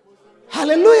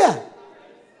 Hallelujah.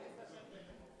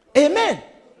 Amen.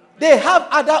 They have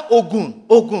other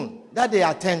Ogun that they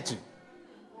attend to.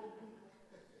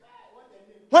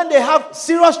 When they have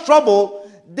serious trouble,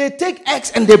 they take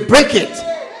eggs and they break it.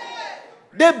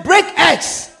 They break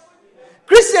eggs.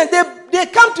 Christians, they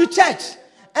come to church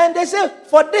and they say,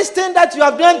 for this thing that you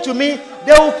have done to me,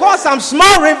 they will call some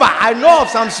small river. I know of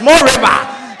some small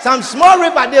river. Some small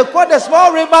river, they call the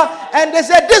small river and they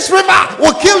say, this river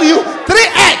will kill you. 3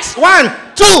 eggs. 1,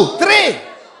 2, 3.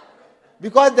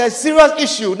 Because there's serious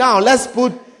issue. Now, let's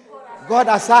put God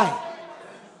aside.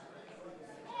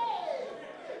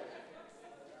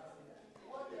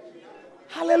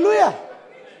 Hallelujah.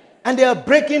 And they are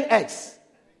breaking eggs.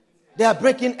 They are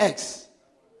breaking eggs.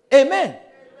 Amen.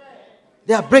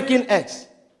 They are breaking eggs.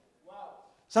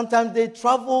 Sometimes they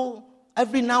travel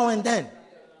every now and then.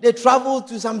 They travel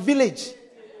to some village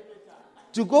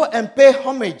to go and pay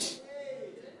homage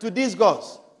to these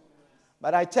gods.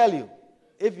 But I tell you,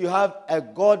 if you have a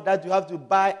god that you have to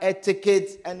buy a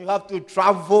ticket and you have to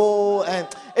travel, and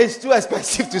it's too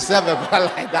expensive to serve a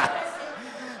god like that.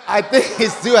 I think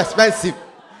it's too expensive.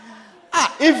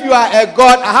 If you are a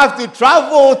god, I have to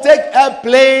travel, take a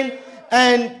plane,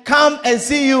 and come and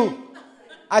see you.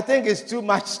 I think it's too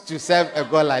much to serve a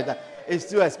god like that. It's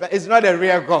too expensive. It's not a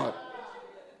real god.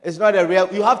 It's not a real.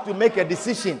 You have to make a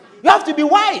decision. You have to be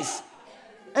wise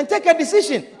and take a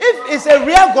decision. If it's a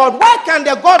real God, why can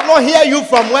the God not hear you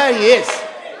from where he is?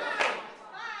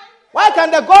 Why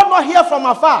can the God not hear from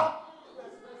afar?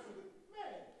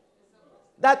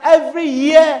 That every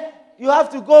year you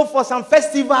have to go for some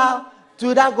festival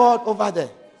to that God over there.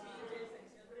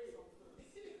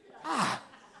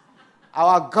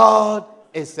 Our God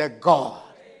is a God.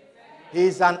 He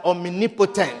is an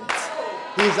omnipotent.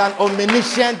 He is an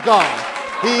omniscient God.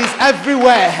 He is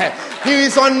everywhere. He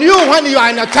is on you when you are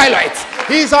in the toilet.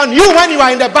 He is on you when you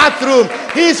are in the bathroom.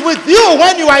 He is with you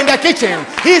when you are in the kitchen.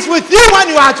 He is with you when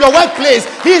you are at your workplace.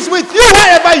 He is with you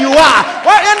wherever you are.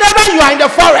 Whenever you are in the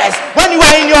forest, when you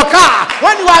are in your car,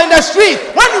 when you are in the street,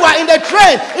 when you are in the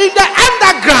train, in the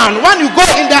underground, when you go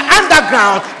in the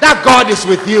underground, that God is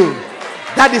with you.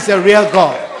 That is a real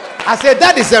God. I said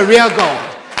that is a real God.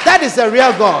 That is a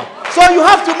real God. So you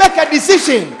have to make a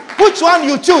decision which one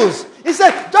you choose. He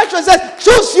said, Joshua said,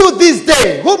 choose you this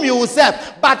day whom you will serve.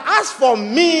 But as for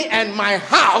me and my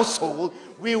household,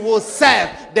 we will serve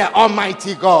the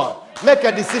Almighty God. Make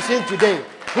a decision today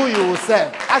who you will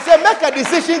serve. I said, make a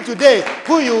decision today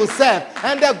who you will serve.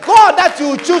 And the God that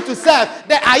you choose to serve,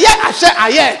 the Ayeh Asher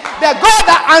Ayeh, the God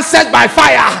that answers by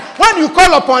fire. When you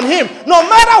call upon him, no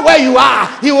matter where you are,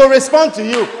 he will respond to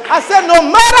you. I said, no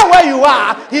matter where you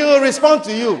are, he will respond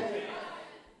to you.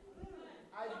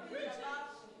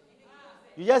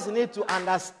 You just need to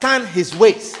understand his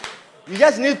ways. You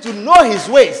just need to know his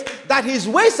ways. That his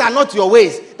ways are not your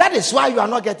ways. That is why you are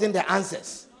not getting the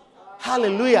answers.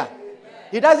 Hallelujah.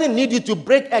 He doesn't need you to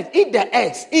break eggs. Eat the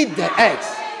eggs. Eat the eggs.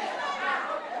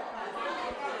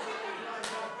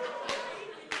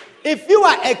 If you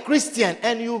are a Christian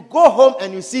and you go home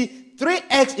and you see 3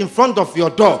 eggs in front of your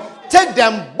door, take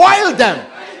them, boil them.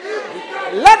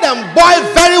 Let them boil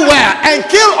very well and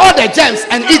kill all the germs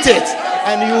and eat it.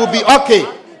 And you will be okay.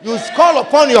 You call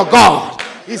upon your God.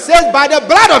 He says, by the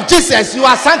blood of Jesus, you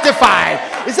are sanctified.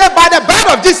 He said, by the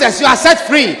blood of Jesus, you are set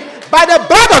free. By the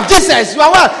blood of Jesus, you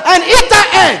are well. And eat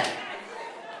that egg.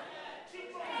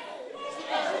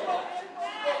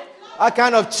 What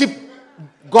kind of cheap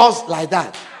gods like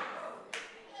that?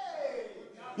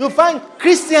 You find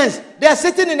Christians, they are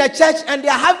sitting in a church and they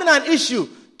are having an issue.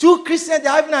 2 Christians, they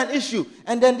are having an issue.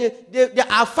 And then they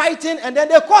are fighting and then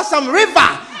they call some river.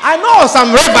 I know some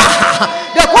river.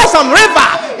 They call some river.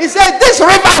 He said, this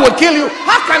river will kill you.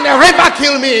 How can a river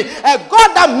kill me? A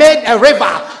God that made a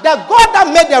river. The God that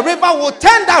made the river will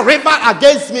turn that river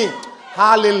against me.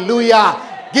 Hallelujah.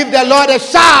 Give the Lord a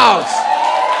shout.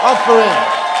 Offering.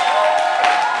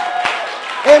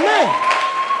 Amen.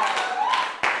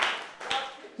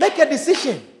 Make a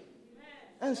decision.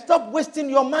 And stop wasting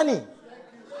your money.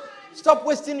 Stop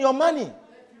wasting your money.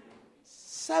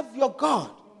 Serve your God.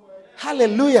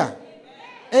 Hallelujah.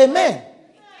 Amen.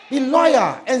 Be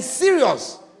loyal and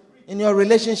serious in your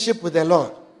relationship with the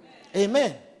Lord.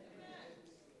 Amen.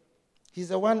 He's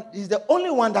the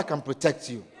only one that can protect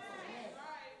you.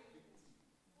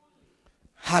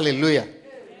 Hallelujah.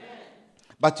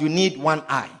 But you need one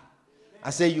eye. I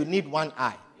say you need one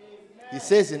eye. He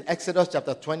says in Exodus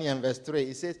chapter 20 and verse 3,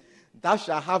 he says, thou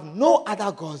shalt have no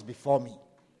other gods before me.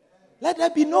 Let there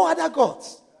be no other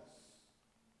gods.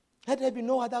 Let there be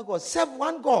no other gods. Serve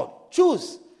one God.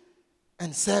 Choose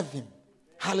and serve him.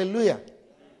 Hallelujah.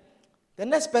 The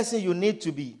next person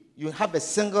you have a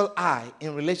single eye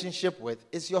in relationship with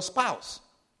is your spouse.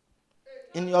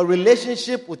 In your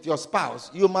relationship with your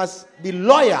spouse, you must be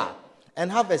loyal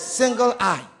and have a single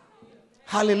eye.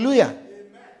 Hallelujah.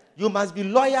 You must be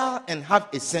loyal and have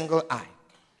a single eye.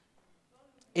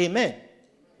 Amen.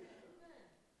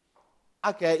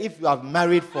 Okay, if you have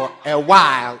married for a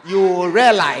while, you will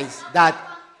realize that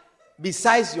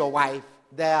besides your wife,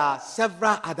 there are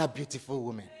several other beautiful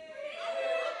women.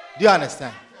 Do you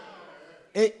understand?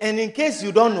 And in case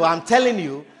you don't know, I'm telling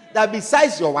you that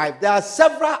besides your wife, there are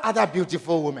several other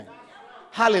beautiful women.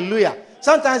 Hallelujah.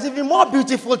 Sometimes even more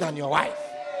beautiful than your wife.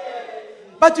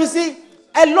 But you see,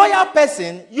 a loyal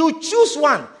person, you choose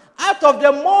one out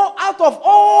of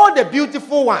all the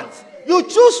beautiful ones. You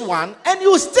choose one and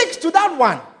you stick to that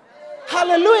one.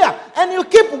 Hallelujah. And you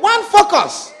keep one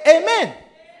focus. Amen.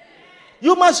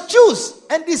 You must choose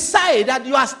and decide that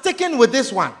you are sticking with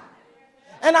this one.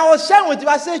 And I was sharing with you,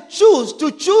 I said choose.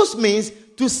 To choose means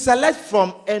to select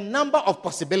from a number of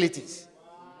possibilities.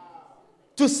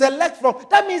 To select from,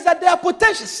 that means that there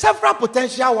are several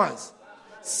potential ones.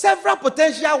 Several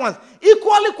potential ones.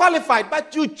 Equally qualified,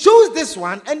 but you choose this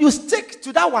one and you stick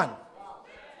to that one.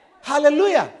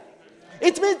 Hallelujah.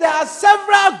 It means there are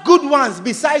several good ones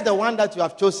besides the one that you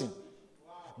have chosen.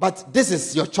 But this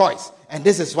is your choice. And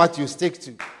this is what you stick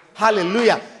to.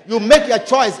 Hallelujah. You make your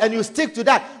choice and you stick to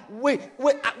that. With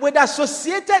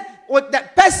the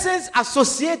person's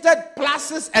associated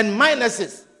pluses and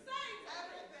minuses.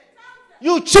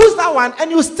 You choose that one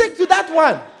and you stick to that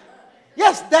one.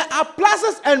 Yes, there are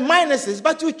pluses and minuses,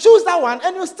 but you choose that one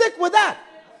and you stick with that.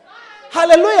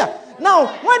 Hallelujah. Now,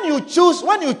 when you choose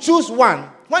one,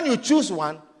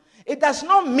 it does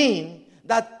not mean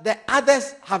that the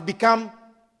others have become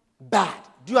bad.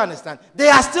 Do you understand? They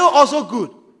are still also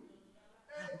good.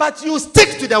 But you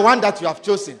stick to the one that you have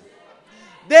chosen.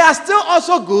 They are still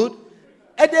also good,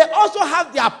 and they also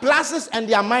have their pluses and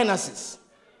their minuses.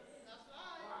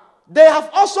 They have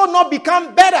also not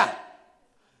become better.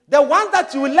 The ones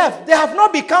that you left, they have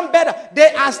not become better.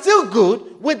 They are still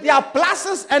good with their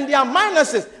pluses and their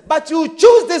minuses. But you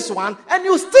choose this one and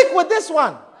you stick with this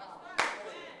one.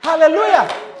 Hallelujah.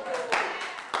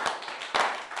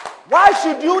 Why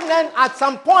should you then at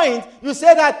some point you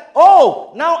say that,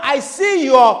 oh, now I see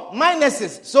your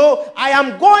minuses, so I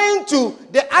am going to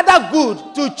the other good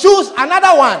to choose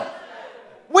another one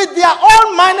with their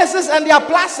own minuses and their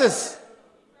pluses.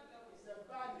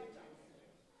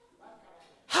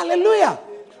 Hallelujah.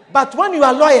 But when you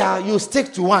are loyal, you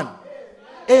stick to one.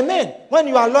 Amen. When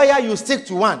you are loyal, you stick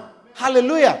to one.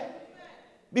 Hallelujah.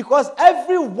 Because if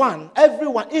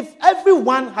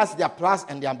everyone has their plus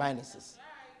and their minuses.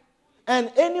 And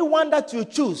anyone that you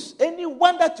choose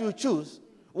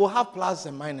will have plus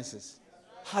and minuses.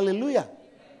 Hallelujah.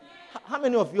 How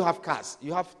many of you have cars?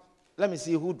 Let me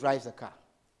see who drives a car.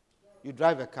 You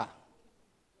drive a car.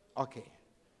 Okay.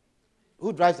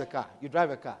 Who drives a car? You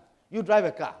drive a car. You drive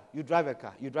a car. You drive a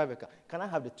car. You drive a car. Can I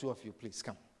have the two of you, please?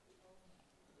 Come.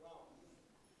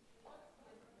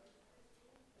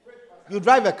 You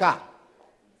drive a car.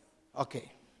 Okay.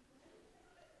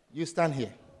 You stand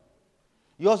here.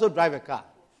 You also drive a car.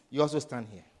 You also stand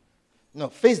here. No,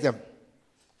 face them.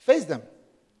 Face them.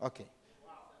 Okay.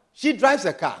 She drives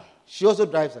a car. She also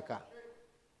drives a car.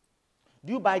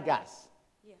 Do you buy gas?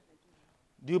 Yeah, I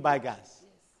do. Do you buy gas? Yes.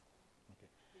 Okay.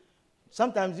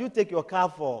 Sometimes you take your car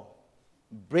for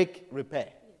brake repair.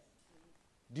 Yes.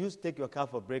 Do you take your car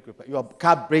for brake repair? Your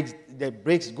car breaks, the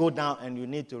brakes go down and you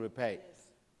need to repair it. Yes.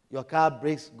 Your car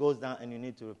brakes goes down and you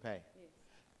need to repair it. Yes.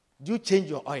 Do you change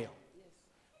your oil? Yes.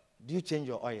 Do you change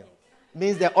your oil? Yes.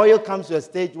 Means the oil comes to a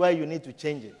stage where you need to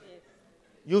change it. Yes.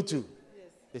 You too. Yes.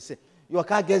 They say, your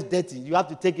car gets dirty. You have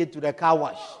to take it to the car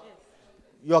wash. Yes.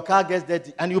 Your car gets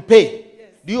dirty and you pay. Yes.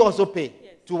 Do you also pay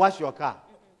Yes. to wash your car?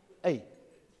 Hey.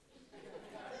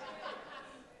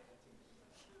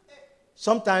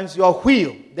 Sometimes your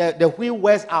wheel, the wheel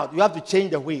wears out. You have to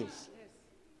change the wheels. Yes.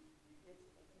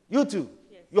 You too.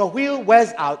 Yes. Your wheel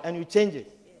wears out and you change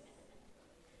it.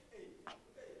 Yes.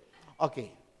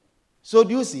 Okay. So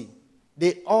do you see?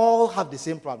 They all have the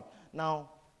same problem. Now,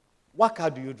 what car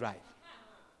do you drive?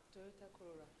 Toyota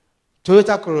Corolla.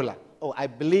 Toyota Corolla. Oh, I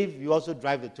believe you also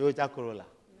drive the Toyota Corolla.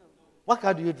 No. What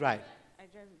car do you drive? I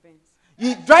drive a Benz.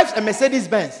 He drives a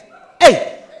Mercedes-Benz.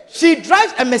 Hey, she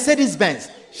drives a Mercedes-Benz.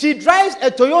 She drives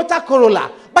a Toyota Corolla.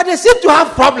 But they seem to have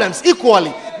problems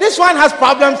equally. This one has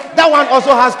problems. That one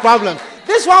also has problems.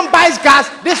 This one buys gas.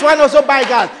 This one also buys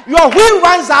gas. Your wheel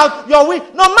runs out. Your wheel.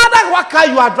 No matter what car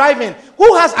you are driving,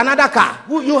 who has another car?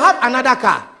 You have another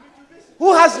car.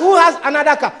 Who has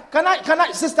another car? Can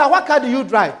I, sister? What car do you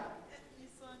drive?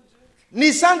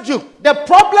 Nissan Juke. The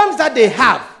problems that they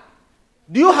have.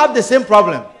 Do you have the same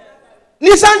problem?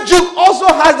 Nissan Juke also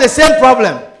has the same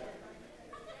problem.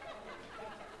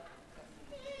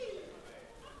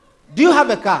 Do you have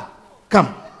a car?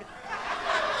 Come.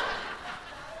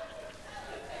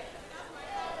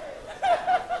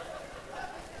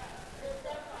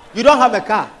 You don't have a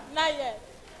car? Not yet.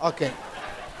 Okay.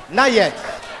 Not yet.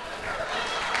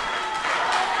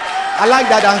 I like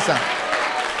that answer.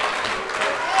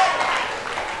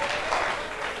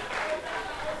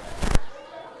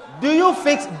 Do you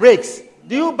fix brakes?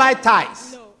 Do you buy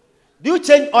tires? No. Do you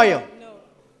change oil? No.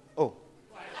 Oh.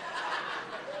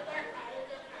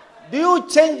 Do you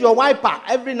change your wiper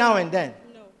every now and then?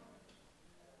 No.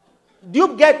 Do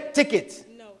you get tickets?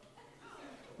 No.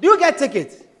 Do you get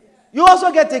tickets? You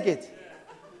also get tickets.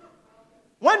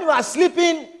 When you are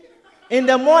sleeping in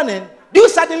the morning, do you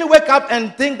suddenly wake up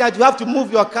and think that you have to move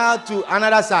your car to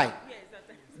another side? Yes,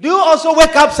 that's Do you also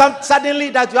wake up suddenly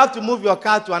that you have to move your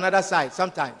car to another side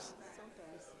sometimes?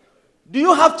 sometimes. Do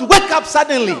you have to wake up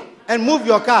suddenly and move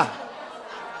your car?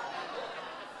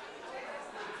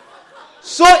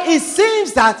 So it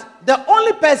seems that the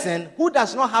only person who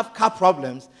does not have car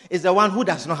problems is the one who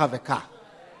does not have a car.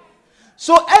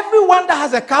 So everyone that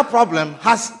has a car problem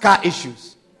has car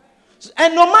issues.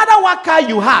 And no matter what car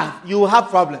you will have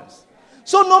problems.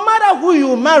 So no matter who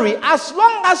you marry, as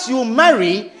long as you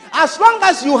marry, as long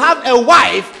as you have a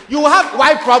wife, you will have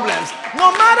wife problems.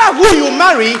 No matter who you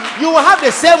marry, you will have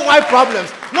the same wife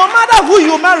problems. No matter who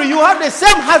you marry, you have the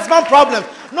same husband problems.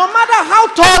 No matter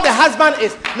how tall the husband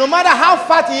is, no matter how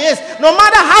fat he is, no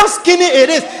matter how skinny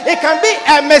it is, it can be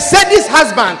a Mercedes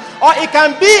husband, or it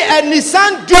can be a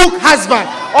Nissan Juke husband,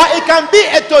 or it can be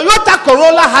a Toyota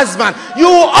Corolla husband.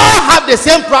 You will all have the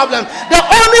same problem. The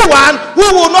only one who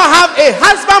will not have a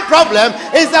husband problem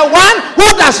is the one who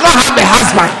does not have the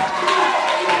husband.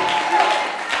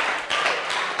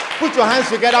 Put your hands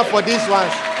together for these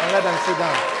ones and let them sit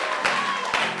down.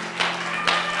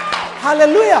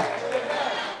 Hallelujah.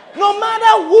 No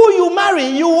matter who you marry,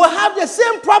 you will have the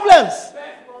same problems.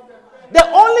 The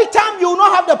only time you will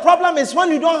not have the problem is when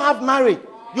you don't have married.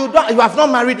 You have not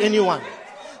married anyone.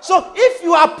 So if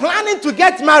you are planning to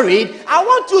get married, I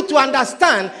want you to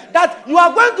understand that you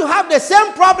are going to have the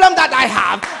same problem that I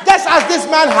have, just as this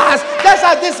man has, just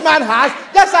as this man has,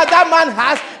 just as that man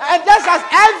has, and just as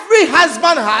every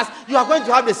husband has, you are going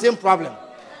to have the same problem.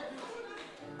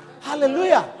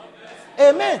 Hallelujah.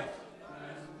 Amen.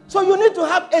 So you need to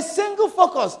have a single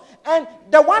focus. And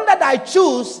the one that I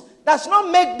choose does not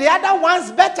make the other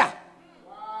ones better.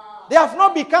 They have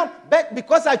not become better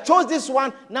because I chose this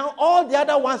one. Now all the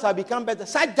other ones have become better.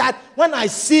 Such that when I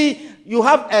see you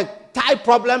have a tie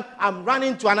problem, I'm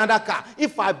running to another car.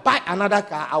 If I buy another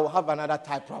car, I will have another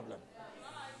tie problem.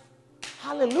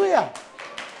 Hallelujah.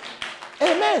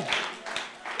 Amen.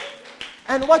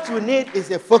 And what you need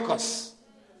is a focus.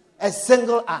 A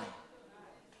single eye.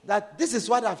 That this is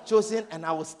what I've chosen and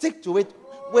I will stick to it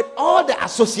with all the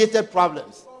associated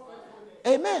problems.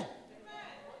 Amen.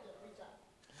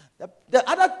 The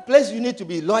other place you need to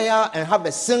be loyal and have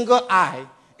a single eye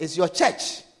is your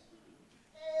church.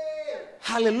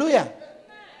 Hallelujah.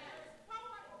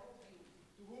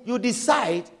 You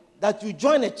decide that you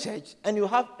join a church and you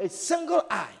have a single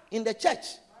eye in the church.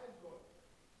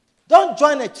 Don't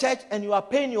join a church and you are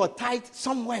paying your tithe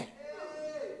somewhere.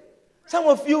 Some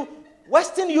of you,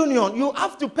 Western Union, you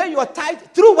have to pay your tithe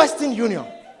through Western Union.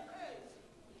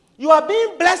 You are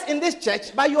being blessed in this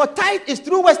church, but your tithe is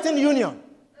through Western Union.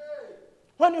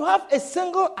 When you have a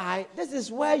single eye, this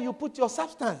is where you put your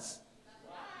substance.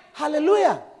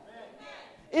 Hallelujah.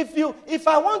 If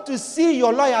I want to see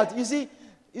your loyalty, you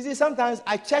see, sometimes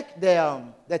I check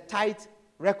the tithe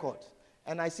record,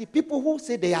 and I see people who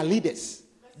say they are leaders.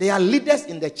 They are leaders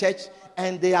in the church,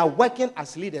 and they are working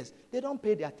as leaders. They don't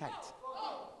pay their tithe.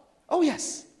 Oh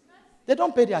yes, they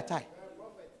don't pay their tithe.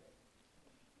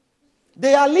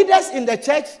 They are leaders in the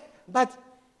church, but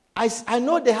I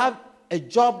know they have a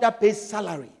job that pays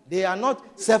salary. They are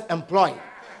not self-employed.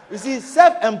 You see,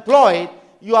 self-employed,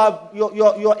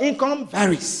 your income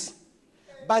varies.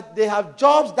 But they have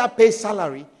jobs that pay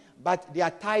salary, but their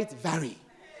tithe vary.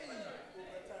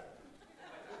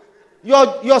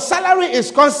 Your salary is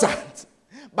constant,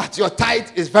 but your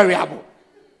tithe is variable.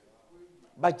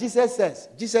 But Jesus says,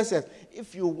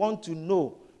 if you want to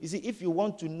know, if you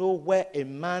want to know where a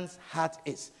man's heart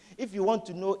is, if you want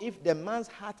to know if the man's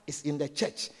heart is in the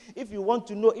church, if you want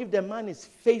to know if the man is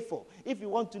faithful, if you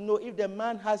want to know if the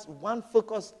man has one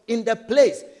focus in the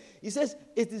place, he says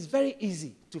it is very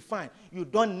easy to find. You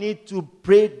don't need to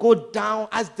pray, go down,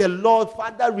 ask the Lord,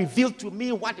 Father, reveal to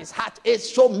me what his heart is,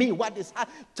 show me what his heart,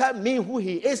 tell me who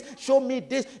he is, show me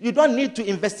this. You don't need to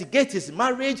investigate his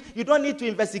marriage, you don't need to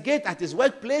investigate at his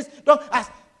workplace, don't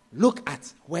ask. Look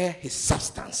at where his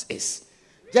substance is.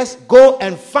 Just go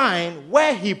and find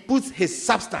where he puts his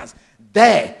substance.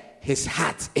 There his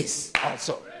heart is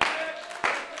also.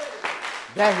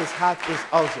 There his heart is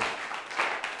also.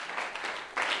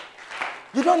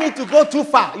 You don't need to go too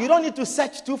far. You don't need to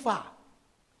search too far.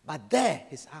 But there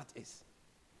his heart is.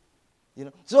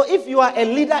 So if you are a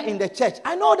leader in the church,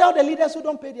 I know there are the leaders who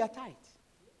don't pay their tithe.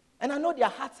 And I know their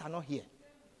hearts are not here.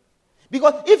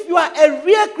 Because if you are a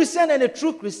real Christian and a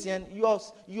true Christian,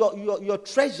 your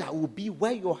treasure will be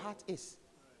where your heart is.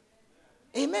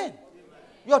 Amen.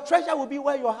 Your treasure will be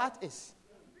where your heart is.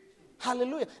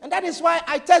 Hallelujah. And that is why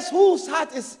I test whose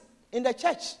heart is in the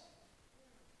church.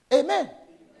 Amen.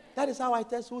 That is how I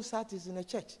test whose heart is in the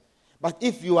church. But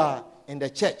if you are in the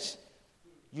church,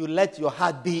 you let your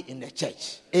heart be in the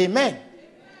church. Amen.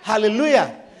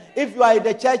 Hallelujah. If you are in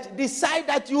the church, decide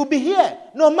that you will be here.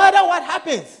 No matter what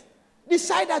happens.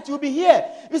 Decide that you'll be here.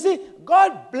 You see,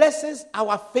 God blesses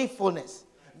our faithfulness.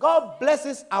 God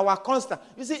blesses our constant.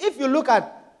 You see, if you look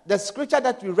at the scripture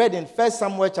that we read in 1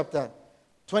 Samuel chapter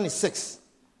 26,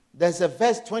 there's a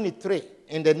verse 23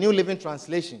 in the New Living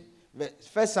Translation.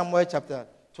 1 Samuel chapter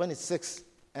 26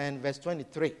 and verse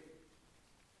 23.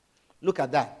 Look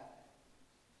at that.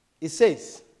 It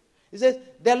says,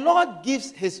 the Lord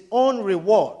gives his own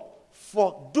reward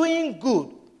for doing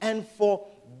good and for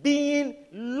being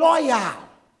loyal.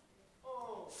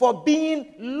 For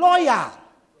being loyal.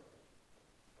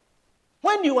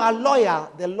 When you are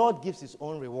loyal, the Lord gives his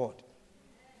own reward.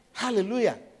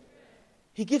 Hallelujah.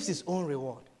 He gives his own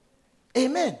reward.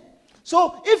 Amen.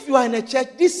 So if you are in a church,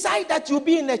 decide that you'll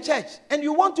be in a church and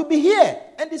you want to be here,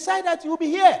 and decide that you'll be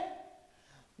here.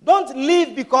 Don't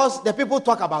leave because the people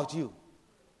talk about you.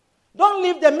 Don't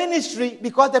leave the ministry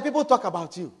because the people talk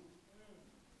about you.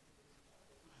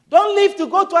 Don't leave to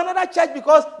go to another church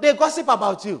because they gossip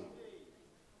about you.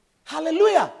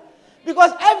 Hallelujah.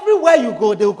 Because everywhere you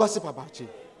go, they will gossip about you.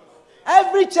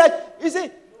 Every church, you see,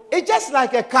 it's just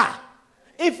like a car.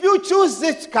 If you choose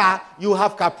this car, you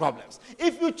have car problems.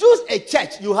 If you choose a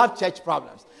church, you have church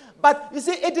problems. But you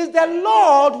see, it is the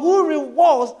Lord who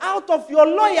rewards out of your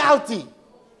loyalty.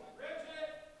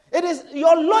 It is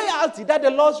your loyalty that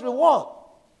the Lord rewards.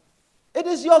 It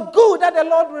is your good that the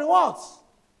Lord rewards.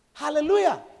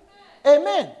 Hallelujah.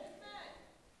 Amen.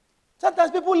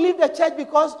 Sometimes people leave the church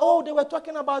because, they were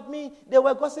talking about me. They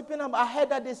were gossiping. I heard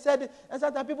that they said it. And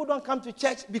sometimes people don't come to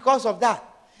church because of that.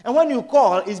 And when you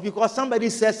call, it's because somebody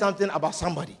says something about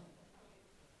somebody.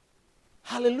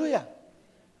 Hallelujah.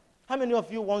 How many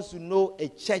of you want to know a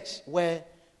church where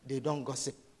they don't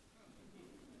gossip?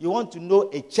 You want to know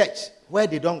a church where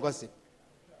they don't gossip?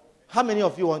 How many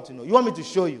of you want to know? You want me to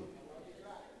show you?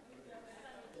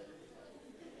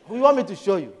 You want me to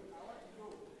show you?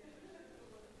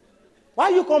 Why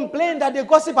you complain that they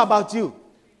gossip about you?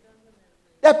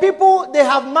 The people, they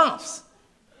have mouths.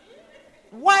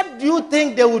 What do you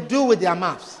think they will do with their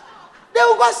mouths? They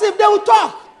will gossip, they will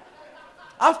talk.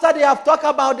 After they have talked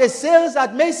about the sales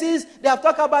at Macy's, they have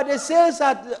talked about the sales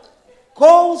at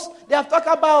Kohl's, they have talked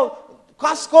about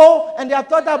Costco, and they have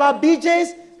talked about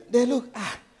BJ's. They look,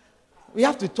 we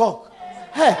have to talk.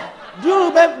 Hey,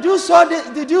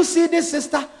 did you see this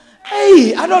sister?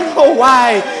 Hey, I don't know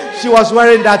why she was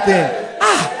wearing that thing.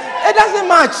 It doesn't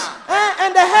match.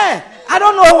 And the hair. I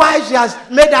don't know why she has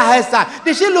made her hairstyle.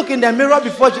 Did she look in the mirror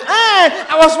before she...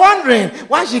 I was wondering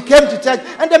why she came to church.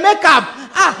 And the makeup.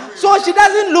 So she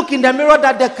doesn't look in the mirror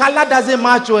that the color doesn't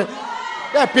match with...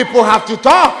 The people have to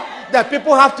talk. The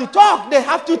people have to talk. They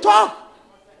have to talk.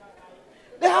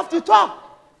 They have to talk.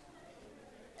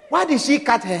 Why did she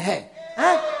cut her hair?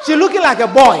 She's looking like a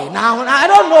boy. Now, I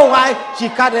don't know why she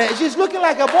cut her hair. She's looking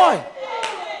like a boy.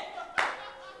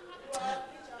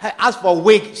 As for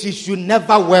wig, she should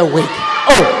never wear wig.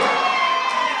 Oh,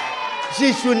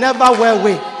 she should never wear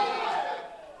wig.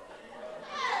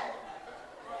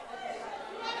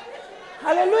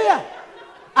 Hallelujah.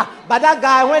 But that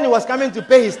guy, when he was coming to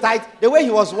pay his tithe, the way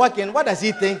he was walking, what does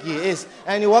he think he is?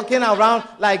 And he walking around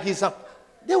like he's a...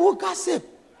 They will gossip.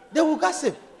 They will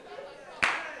gossip.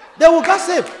 They will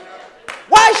gossip.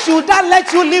 Why should that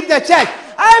let you leave the church?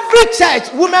 Every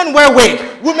church, women wear wig.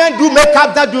 Women do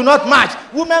makeup that do not match.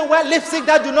 Women wear lipstick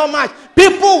that do not match.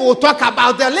 People will talk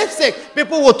about their lipstick.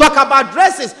 People will talk about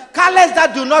dresses, colors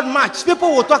that do not match.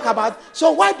 People will talk about.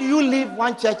 So why do you leave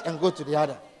one church and go to the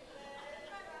other?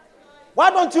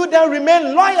 Why don't you then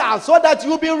remain loyal so that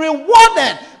you'll be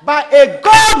rewarded by a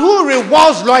God who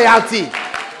rewards loyalty?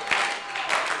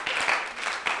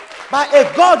 By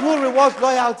a God who rewards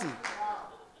loyalty.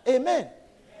 Amen.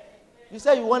 You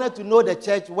said you wanted to know the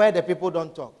church where the people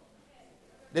don't talk.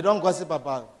 They don't gossip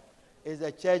about. It's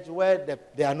a church where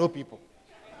there are no people.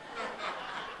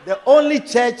 The only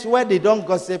church where they don't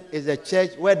gossip is a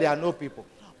church where there are no people.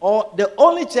 Or the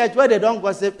only church where they don't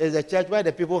gossip is a church where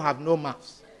the people have no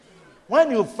mouths.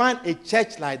 When you find a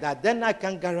church like that, then I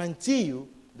can guarantee you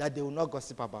that they will not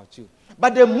gossip about you.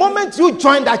 But the moment you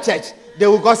join that church, they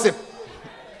will gossip.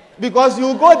 Because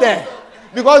you go there.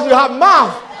 Because you have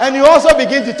mouth and you also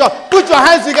begin to talk. Put your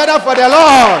hands together for the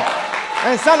Lord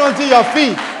and stand onto your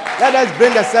feet. Let us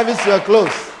bring the service to a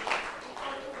close.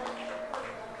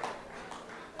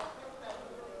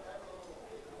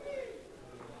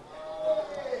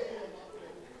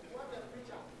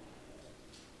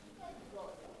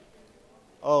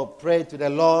 Oh, pray to the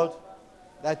Lord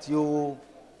that you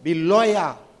be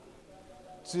loyal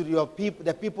to your people,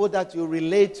 the people that you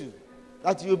relate to.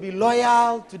 That you will be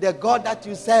loyal to the God that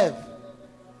you serve.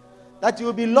 That you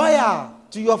will be loyal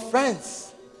to your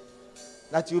friends.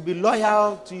 That you will be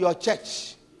loyal to your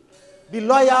church. Be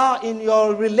loyal in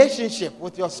your relationship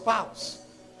with your spouse.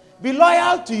 Be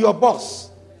loyal to your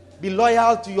boss. Be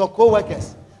loyal to your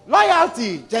co-workers.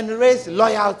 Loyalty generates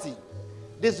loyalty.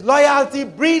 Disloyalty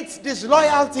breeds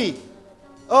disloyalty.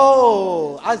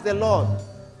 Oh, ask the Lord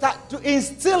to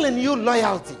instill in you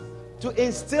loyalty. To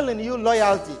instill in you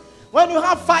loyalty. When you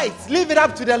have fights, leave it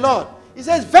up to the Lord. He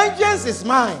says, vengeance is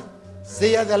mine,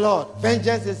 saith the Lord.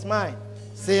 Vengeance is mine,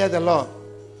 saith the Lord.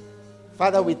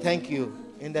 Father, we thank you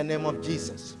in the name of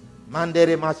Jesus.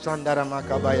 Mandere mashandara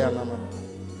makabaya mama.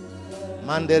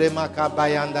 Mandere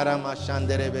makabayandara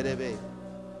mashandere berebe.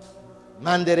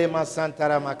 Mandere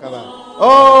masantara makaba.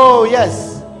 Oh,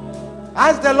 yes.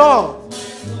 Ask the Lord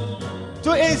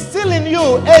to instill in you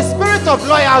a spirit of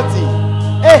loyalty,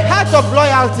 a heart of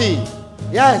loyalty.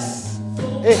 Yes.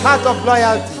 A heart of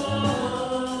loyalty.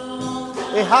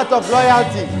 A heart of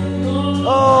loyalty.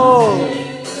 Oh.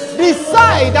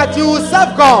 Decide that you will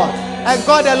serve God and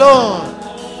God alone.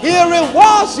 He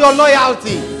rewards your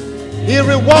loyalty. He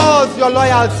rewards your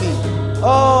loyalty.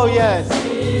 Oh, yes.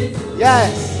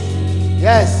 Yes.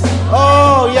 Yes.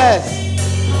 Oh, yes.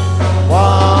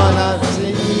 Wanna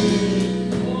see.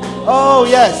 Oh,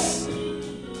 yes.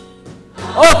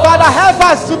 Oh, Father, help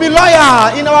us to be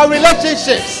loyal in our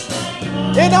relationships.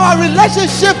 In our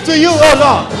relationship to you, oh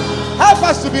Lord. Help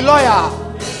us to be loyal.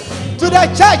 To the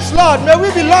church, Lord, may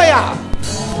we be loyal.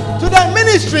 To the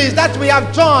ministries that we have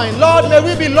joined, Lord, may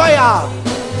we be loyal.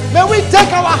 May we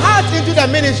take our heart into the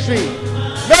ministry.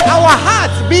 May our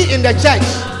heart be in the church.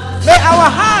 May our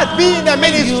heart be in the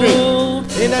ministry.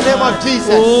 In the name of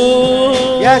Jesus.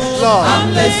 Yes, Lord.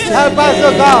 Help us,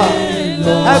 oh God.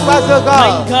 Help us, oh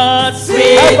God.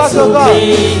 Help us, oh God.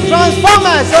 Transform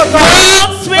us, oh God.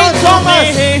 Transform us.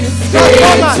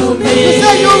 Transform us. You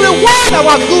say you reward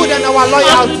our good and our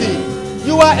loyalty.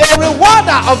 You are a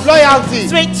rewarder of loyalty.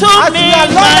 As we are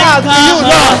loyal to you,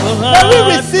 Lord, may we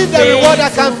receive the reward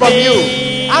that comes from you.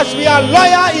 As we are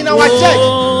loyal in our church,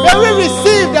 may we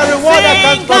receive the reward that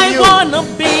comes from you.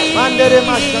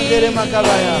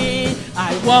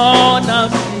 I wanna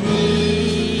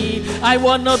be. I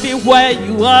wanna be where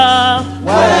you are.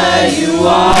 Where you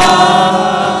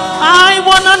are, I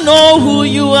wanna know who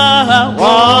you are.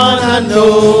 wanna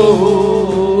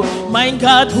know My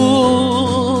God, who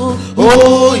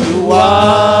who you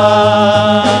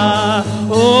are.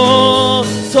 Oh,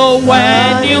 so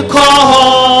when you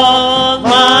call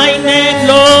my name,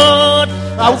 Lord,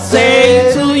 I'll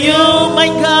say to you, my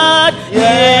God,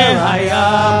 here I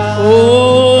am.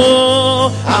 Oh,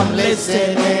 I'm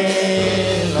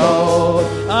listening, Lord.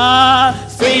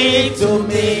 speak to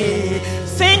me.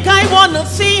 Think I wanna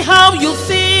see how you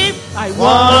see. I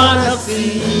wanna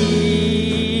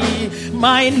see,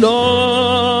 my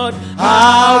Lord,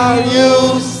 How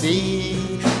you see.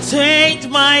 change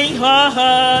my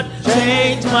heart,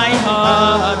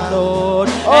 Lord,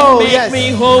 Oh, and make yes.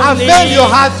 me holy. Unveil your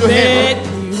heart to Him. Make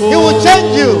me He will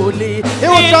change you. holy. He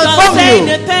will transform you.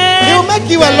 He will make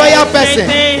you a loyal person.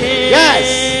 Yes.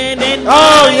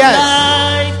 Oh, yes.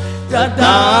 That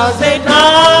doesn't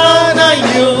honor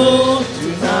you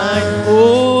tonight.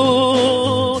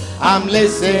 Oh, I'm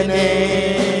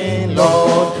listening,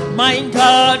 Lord. my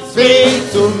God,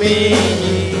 Speak to me.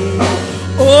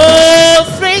 oh,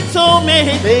 speak to me.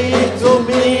 Speak to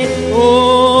me.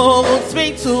 Oh,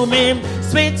 speak to me,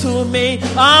 speak to me.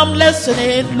 I'm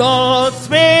listening, Lord.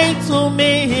 Speak to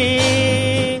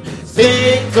me,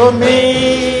 Speak to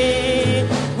me.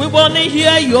 We want to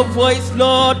hear your voice,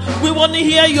 Lord. We want to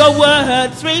hear your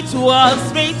word. Speak to us,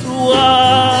 speak to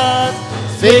us.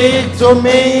 Speak to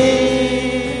me.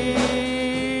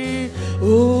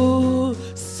 Oh,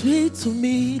 speak to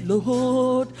me,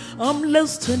 Lord. I'm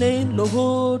listening,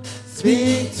 Lord.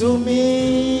 Speak to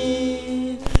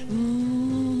me.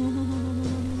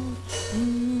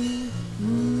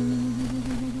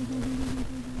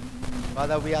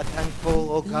 Father, we are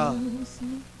thankful, oh God.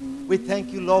 We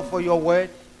thank you, Lord, for your word.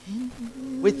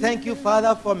 We thank you,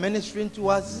 Father, for ministering to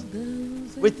us.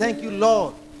 We thank you,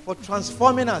 Lord, for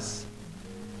transforming us,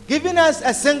 giving us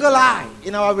a single eye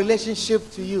in our relationship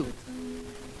to you,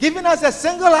 giving us a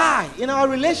single eye in our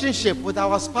relationship with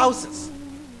our spouses.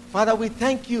 Father, we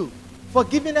thank you for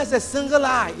giving us a single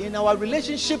eye in our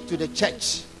relationship to the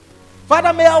church.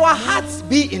 Father, may our hearts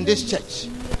be in this church.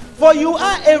 For you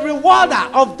are a rewarder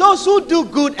of those who do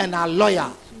good and are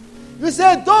loyal. You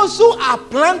say those who are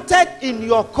planted in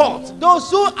your court,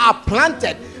 those who are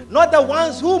planted, not the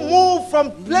ones who move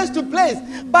from place to place,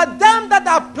 but them that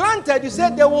are planted, you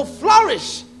said they will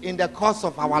flourish in the cause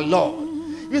of our Lord.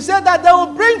 You said that they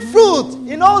will bring fruit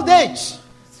in old age.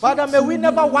 Father, may we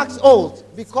never wax old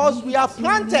because we are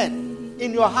planted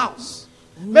in your house.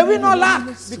 May we not lack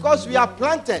because we are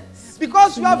planted,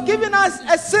 because you have given us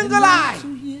a single eye.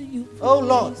 Oh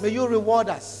Lord, may you reward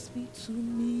us.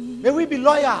 May we be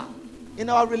loyal in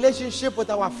our relationship with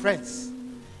our friends.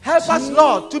 Help us,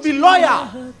 Lord, to be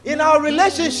loyal in our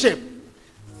relationship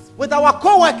with our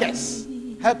co-workers.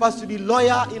 Help us to be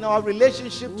loyal in our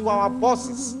relationship to our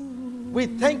bosses. We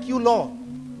thank you, Lord.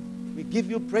 We give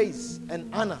you praise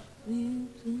and honor.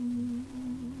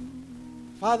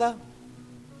 Father,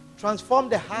 transform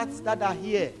the hearts that are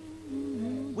here.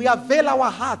 We avail our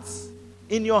hearts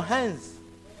in your hands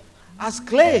as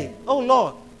clay, oh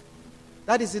Lord,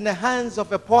 that is in the hands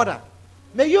of a potter.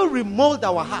 May you remold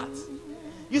our hearts.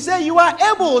 You say you are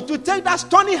able to take that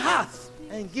stony heart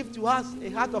and give to us a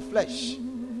heart of flesh.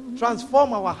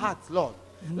 Transform our hearts, Lord.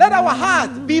 Let our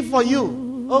heart be for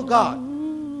you, oh God.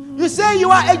 You say you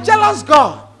are a jealous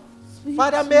God.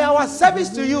 Father, may our service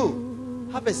to you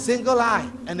have a single eye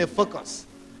and a focus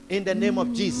in the name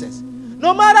of Jesus.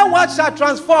 No matter what shall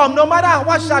transform, no matter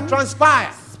what shall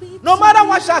transpire, no matter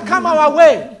what shall come our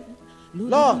way,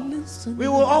 Lord, we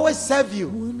will always serve you.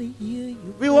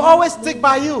 We will always stick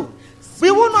by you.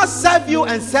 We will not serve you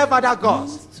and serve other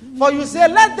gods. For you say,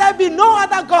 let there be no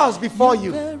other gods before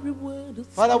you.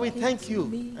 Father, we thank you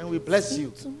and we bless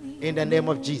you in the name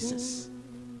of Jesus.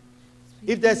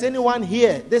 If there's anyone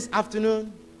here this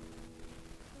afternoon,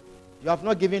 you have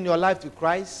not given your life to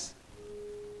Christ,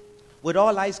 with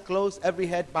all eyes closed, every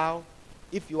head bowed,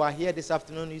 if you are here this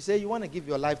afternoon, you say you want to give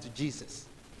your life to Jesus.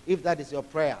 If that is your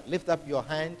prayer, lift up your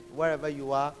hand wherever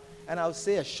you are, and I'll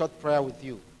say a short prayer with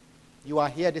you. You are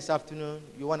here this afternoon,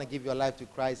 you want to give your life to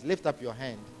Christ, lift up your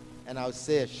hand, and I'll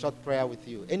say a short prayer with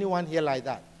you. Anyone here like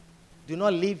that? Do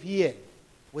not leave here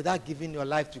without giving your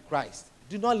life to Christ.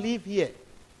 Do not leave here.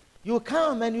 You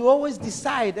come and you always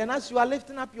decide, and as you are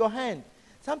lifting up your hand,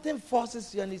 something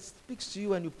forces you and it speaks to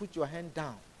you and you put your hand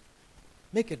down.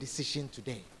 Make a decision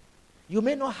today. You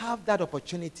may not have that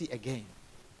opportunity again,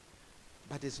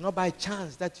 but it's not by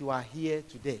chance that you are here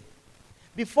today.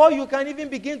 Before you can even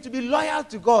begin to be loyal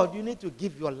to God, you need to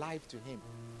give your life to Him.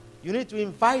 You need to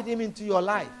invite him into your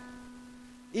life.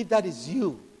 If that is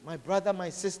you, my brother, my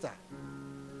sister,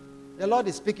 the Lord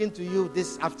is speaking to you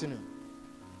this afternoon.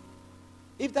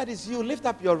 If that is you, lift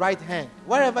up your right hand,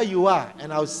 wherever you are,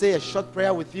 and I'll say a short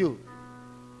prayer with you.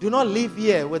 Do not leave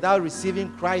here without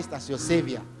receiving Christ as your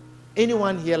Savior.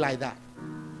 Anyone here like that?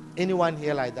 Anyone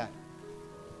here like that?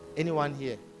 Anyone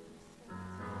here?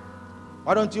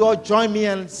 Why don't you all join me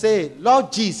and say,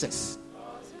 Lord Jesus,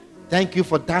 thank you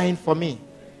for dying for me.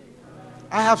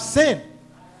 I have sinned.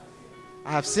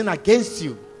 I have sinned against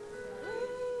you.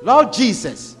 Lord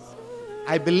Jesus,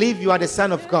 I believe you are the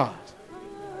Son of God.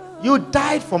 You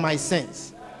died for my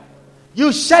sins.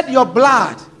 You shed your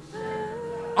blood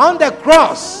on the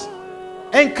cross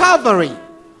in Calvary,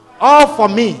 all for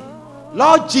me.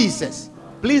 Lord Jesus,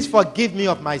 please forgive me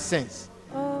of my sins.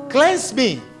 Cleanse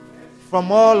me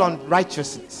from all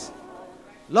unrighteousness.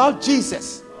 Lord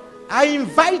Jesus, I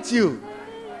invite you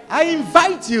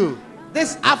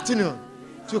this afternoon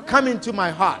to come into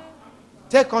my heart.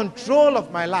 Take control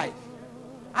of my life.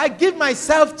 I give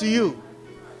myself to you.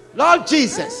 Lord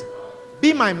Jesus,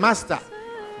 be my master,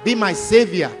 be my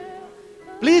savior.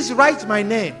 Please write my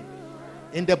name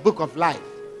in the book of life.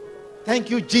 Thank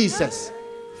you, Jesus,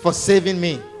 for saving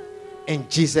me. In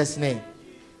Jesus' name,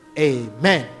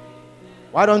 amen.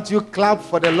 Why don't you clap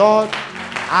for the Lord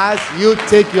as you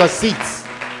take your seats?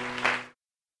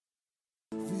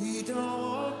 We don't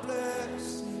want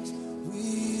blessings,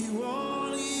 we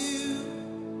want you.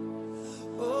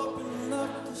 Open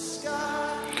up the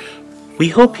sky. We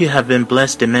hope you have been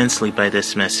blessed immensely by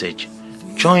this message.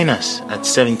 Join us at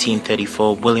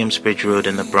 1734 Williamsbridge Road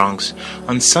in the Bronx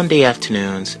on Sunday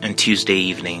afternoons and Tuesday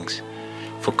evenings.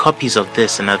 For copies of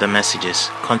this and other messages,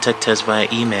 contact us via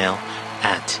email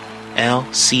at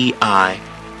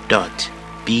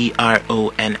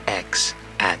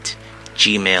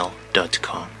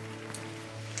lci.bronx@gmail.com.